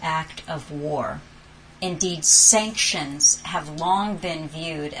only act of war. Indeed, sanctions have long been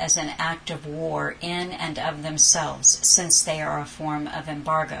viewed as an act of war in and of themselves, since they are a form of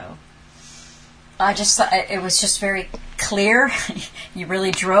embargo. I just thought it was just very clear. You really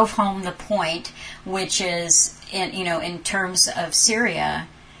drove home the point, which is, in terms of Syria,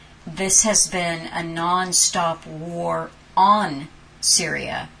 this has been a non-stop war on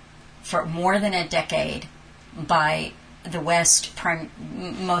Syria for more than a decade by the West,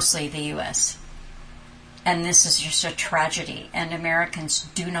 mostly the U.S. And this is just a tragedy. And Americans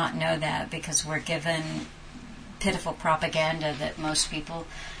do not know that because we're given pitiful propaganda that most people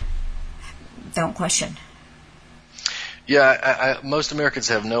don't question. Yeah, most Americans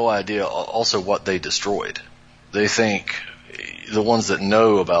have no idea also what they destroyed. They think, the ones that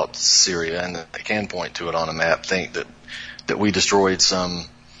know about Syria and that can point to it on a map think that we destroyed some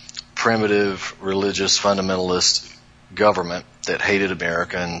primitive religious fundamentalist government that hated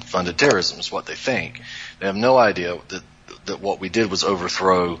America and funded terrorism is what they think. They have no idea that what we did was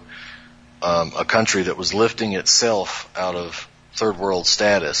overthrow a country that was lifting itself out of third world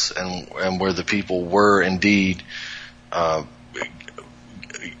status and where the people were indeed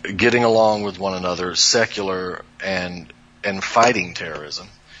getting along with one another, secular and fighting terrorism.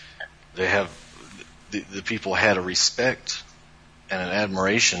 They have the people had a respect and an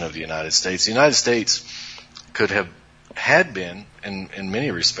admiration of the United States. The United States had been in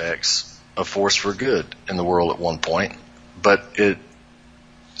many respects a force for good in the world at one point, but it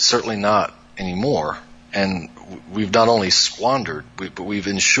certainly not anymore. And we've not only squandered, but we've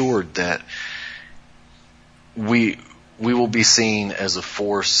ensured that we will be seen as a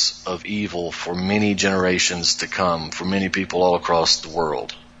force of evil for many generations to come, for many people all across the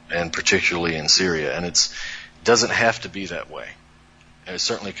world, and particularly in Syria. And it doesn't have to be that way. And it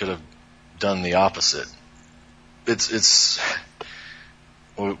certainly could have done the opposite.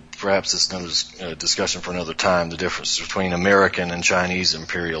 Well, perhaps it's another discussion for another time, the difference between American and Chinese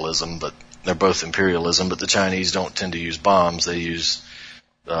imperialism, but they're both imperialism, but the Chinese don't tend to use bombs. They use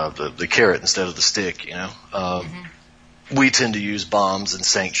the carrot instead of the stick, you know. We tend to use bombs and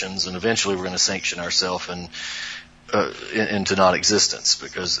sanctions, and eventually we're going to sanction ourselves into non-existence,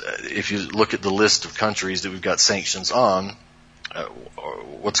 because if you look at the list of countries that we've got sanctions on,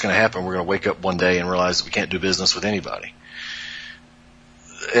 what's going to happen? We're going to wake up one day and realize that we can't do business with anybody.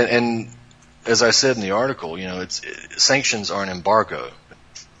 And as I said in the article, you know, sanctions are an embargo.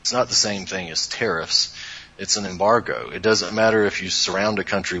 It's not the same thing as tariffs. It's an embargo. It doesn't matter if you surround a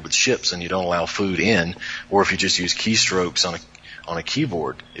country with ships and you don't allow food in, or if you just use keystrokes on a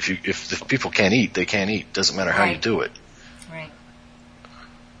keyboard. If the people can't eat, they can't eat. Doesn't matter how you do it. Right.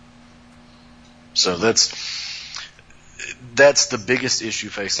 So that's the biggest issue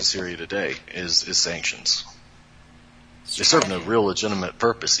facing Syria today is sanctions. They serve no real legitimate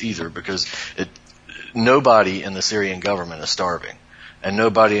purpose either, because nobody in the Syrian government is starving. And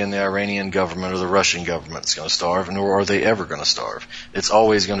nobody in the Iranian government or the Russian government is going to starve, nor are they ever going to starve. It's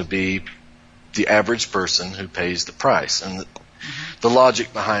always going to be the average person who pays the price. And the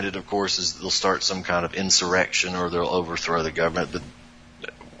logic behind it, of course, is they'll start some kind of insurrection or they'll overthrow the government. But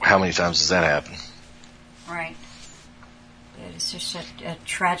how many times does that happen? Right. It's just a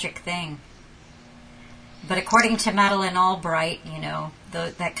tragic thing. But according to Madeleine Albright, you know,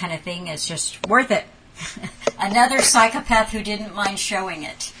 that kind of thing is just worth it. Another psychopath who didn't mind showing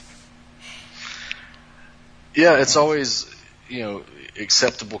it. Yeah, it's always, you know,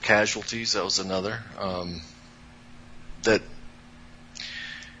 acceptable casualties. That was another. That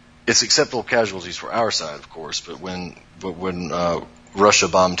it's acceptable casualties for our side, of course, but when Russia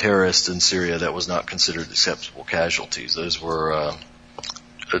bombed terrorists in Syria, that was not considered acceptable casualties. Those were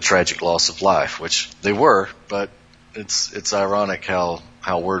a tragic loss of life, which they were, but it's ironic how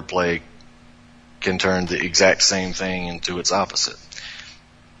wordplay can turn the exact same thing into its opposite.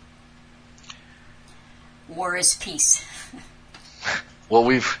 War is peace. Well,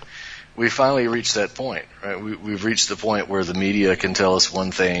 we've finally reached that point, right? We've reached the point where the media can tell us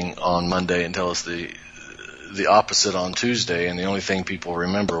one thing on Monday and tell us the opposite on Tuesday, and the only thing people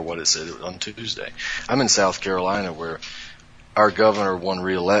remember what it said on Tuesday. I'm in South Carolina, where our governor won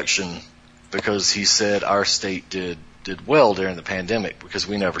re-election because he said our state did well during the pandemic because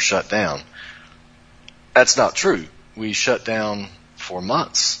we never shut down. That's not true. We shut down for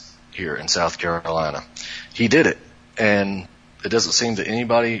months here in South Carolina. He did it, and it doesn't seem that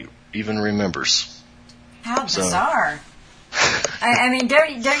anybody even remembers. How bizarre. I mean,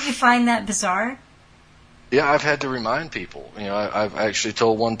 don't you find that bizarre? Yeah, I've had to remind people. You know, I've actually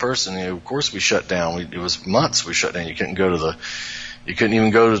told one person, you know, of course we shut down. It was months we shut down. You couldn't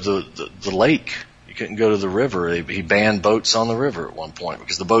even go to the lake. You couldn't go to the river. He banned boats on the river at one point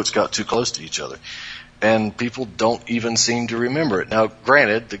because the boats got too close to each other. And people don't even seem to remember it. Now,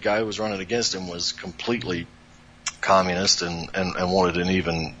 granted, the guy who was running against him was completely communist and wanted an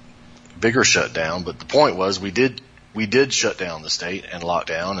even bigger shutdown. But the point was we did shut down the state and lock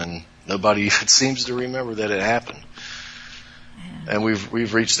down, and nobody even seems to remember that it happened. Yeah. And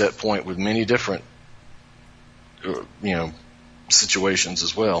we've reached that point with many different situations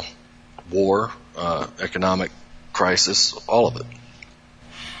as well. War, economic crisis, all of it.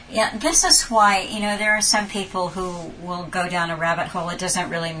 Yeah, this is why, there are some people who will go down a rabbit hole. It doesn't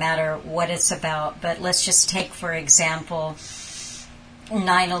really matter what it's about, but let's just take, for example,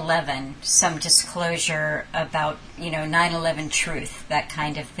 9/11, some disclosure about, 9/11 truth, that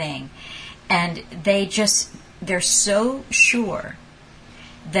kind of thing. And they just they're so sure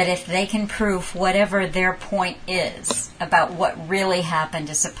that if they can prove whatever their point is about what really happened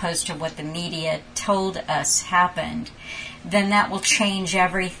as opposed to what the media told us happened, then that will change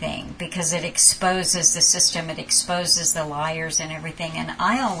everything because it exposes the system, it exposes the liars and everything. And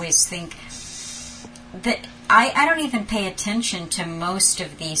I always think that I don't even pay attention to most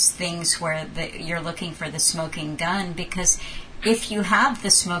of these things where you're looking for the smoking gun, because if you have the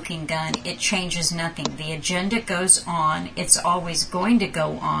smoking gun, it changes nothing. The agenda goes on. It's always going to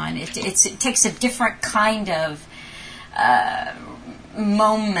go on. It takes a different kind of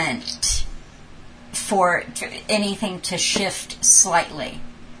moment for anything to shift slightly.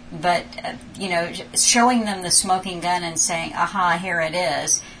 But, showing them the smoking gun and saying, aha, here it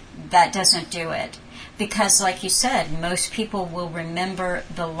is, that doesn't do it. Because, like you said, most people will remember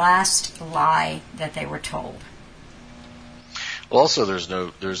the last lie that they were told. Well, also, there's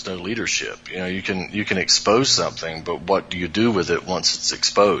no leadership. You can expose something, but what do you do with it once it's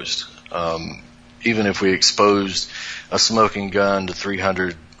exposed? Even if we exposed a smoking gun to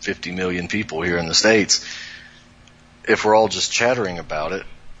 350 million people here in the States, if we're all just chattering about it,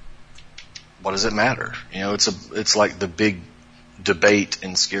 what does it matter? It's like the big debate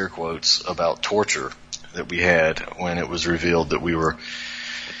in scare quotes about torture that we had when it was revealed that we were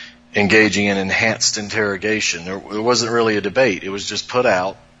engaging in enhanced interrogation. There wasn't really a debate. It was just put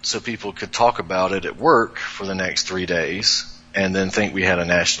out so people could talk about it at work for the next 3 days and then think we had a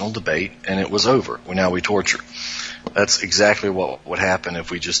national debate and it was over. Now we torture. That's exactly what would happen if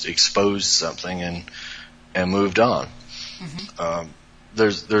we just exposed something and moved on. Mm-hmm.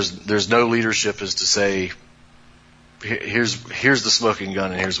 There's no leadership as to say, here's the smoking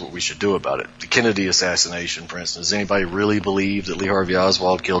gun and here's what we should do about it. The Kennedy assassination, for instance. Does anybody really believe that Lee Harvey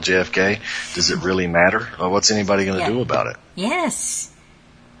Oswald killed JFK? Does it really matter? Or what's anybody going to do about it? Yes.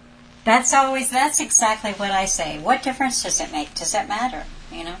 That's exactly what I say. What difference does it make? Does it matter?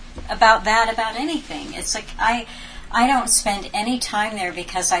 About anything. It's like I don't spend any time there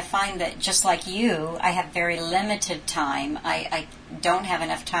because I find that, just like you, I have very limited time. I don't have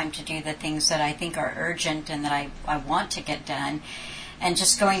enough time to do the things that I think are urgent and that I want to get done. And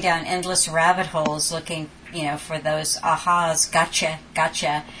just going down endless rabbit holes looking, for those ahas,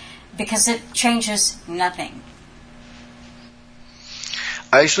 gotcha, because it changes nothing.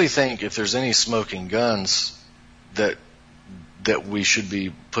 I actually think if there's any smoking guns that we should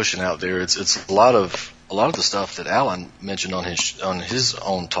be pushing out there, it's a lot of the stuff that Alan mentioned on his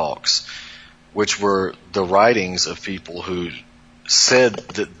own talks, which were the writings of people who said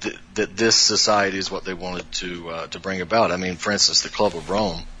that this society is what they wanted to bring about. I mean, for instance, the Club of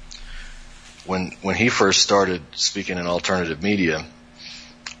Rome. When he first started speaking in alternative media,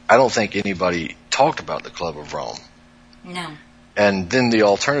 I don't think anybody talked about the Club of Rome. No. And then the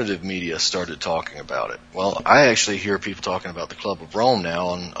alternative media started talking about it. Well, I actually hear people talking about the Club of Rome now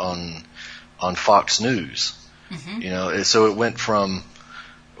on Fox News. Mm-hmm. So it went from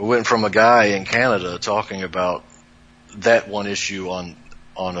a guy in Canada talking about that one issue on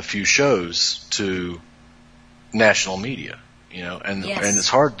a few shows to national media. And yes. And it's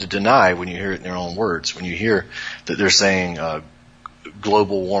hard to deny when you hear it in their own words. When you hear that they're saying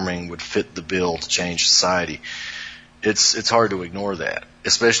global warming would fit the bill to change society, it's hard to ignore that,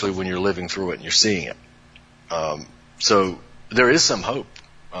 especially when you're living through it and you're seeing it. So there is some hope.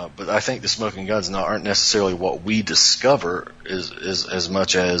 But I think the smoking guns aren't necessarily what we discover as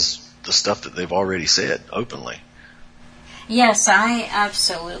much as the stuff that they've already said openly. Yes, I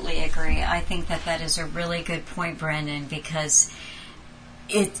absolutely agree. I think that is a really good point, Brandon, because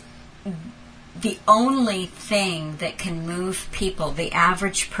the only thing that can move people, the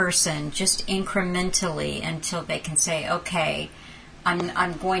average person, just incrementally until they can say, okay,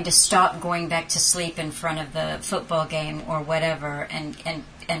 I'm going to stop going back to sleep in front of the football game or whatever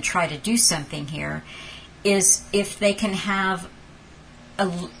and try to do something here, is if they can have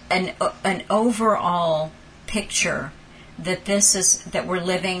an overall picture that we're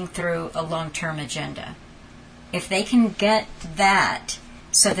living through a long-term agenda. If they can get that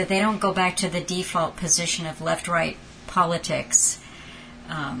so that they don't go back to the default position of left-right politics,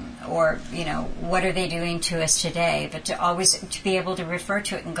 or what are they doing to us today, but to be able to refer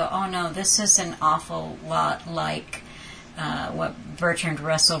to it and go, oh no, this is an awful lot like what Bertrand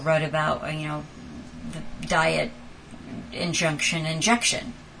Russell wrote about, the diet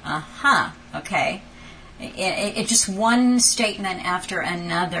injection. Okay. It just one statement after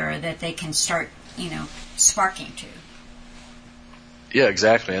another that they can start, sparking to. Yeah,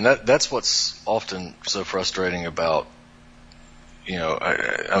 exactly. And that's what's often so frustrating about,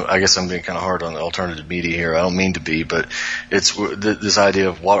 I guess I'm being kind of hard on the alternative media here. I don't mean to be, but it's this idea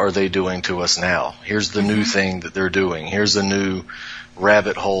of what are they doing to us now? Here's the new thing that they're doing. Here's the new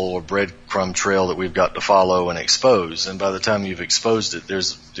rabbit hole or breadcrumb trail that we've got to follow and expose. And by the time you've exposed it,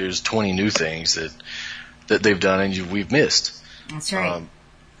 there's 20 new things that they've done and we've missed. That's right.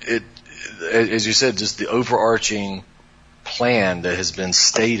 As you said, just the overarching plan that has been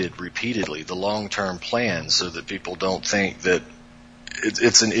stated repeatedly, the long-term plan, so that people don't think that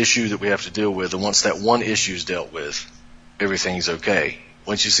it's an issue that we have to deal with, and once that one issue is dealt with, everything's okay.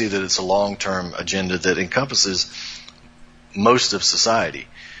 Once you see that it's a long-term agenda that encompasses most of society,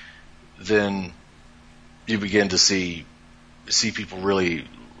 then you begin to see people really,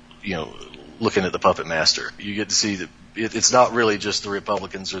 looking at the puppet master. You get to see that it's not really just the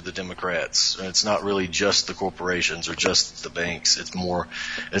Republicans or the Democrats. It's not really just the corporations or just the banks. It's more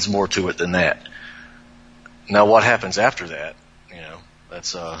to it than that. Now, what happens after that?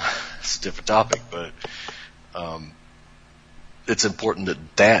 That's it's a different topic, but it's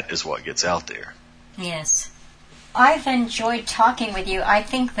important that is what gets out there. Yes. I've enjoyed talking with you. I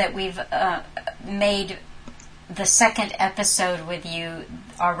think that we've made the second episode with you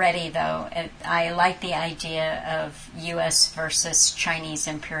already, though. I like the idea of U.S. versus Chinese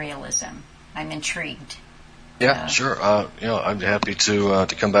imperialism. I'm intrigued. Yeah, sure. I'd be happy to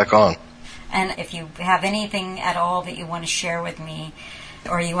come back on. And if you have anything at all that you want to share with me,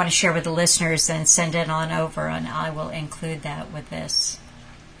 or you want to share with the listeners, then send it on over, and I will include that with this.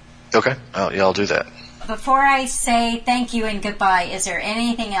 Okay. I'll do that. Before I say thank you and goodbye, is there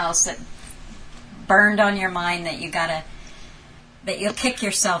anything else that burned on your mind that that you'll kick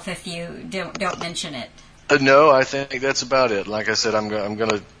yourself if you don't mention it? No, I think that's about it. Like I said, I'm going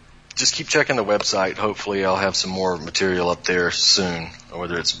to just keep checking the website. Hopefully I'll have some more material up there soon,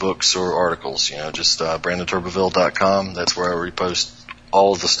 whether it's books or articles. Just BrandonTurbeville.com. That's where I repost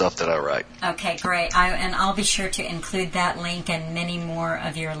all of the stuff that I write. Okay, great. And I'll be sure to include that link and many more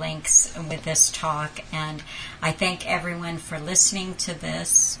of your links with this talk. And I thank everyone for listening to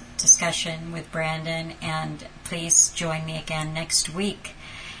this discussion with Brandon, and please join me again next week.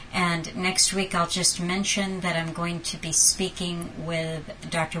 And next week I'll just mention that I'm going to be speaking with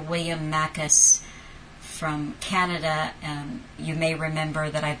Dr. William Mackus from Canada. You may remember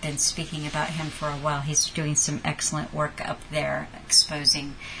that I've been speaking about him for a while. He's doing some excellent work up there,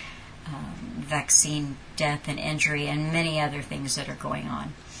 exposing vaccine death and injury and many other things that are going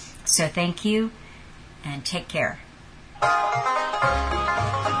on. So thank you, and take care. Well,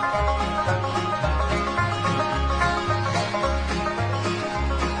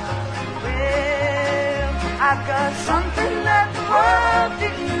 I've got something that the world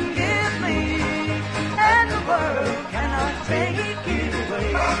didn't give me, and the world cannot take it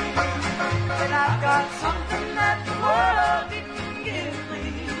away. And I've got something that the world didn't give me,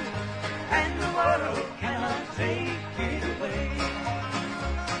 and the world cannot take it away.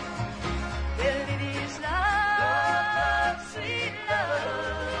 Well, it is love, sweet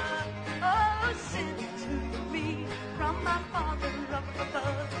love, oh, sent to me from my Father.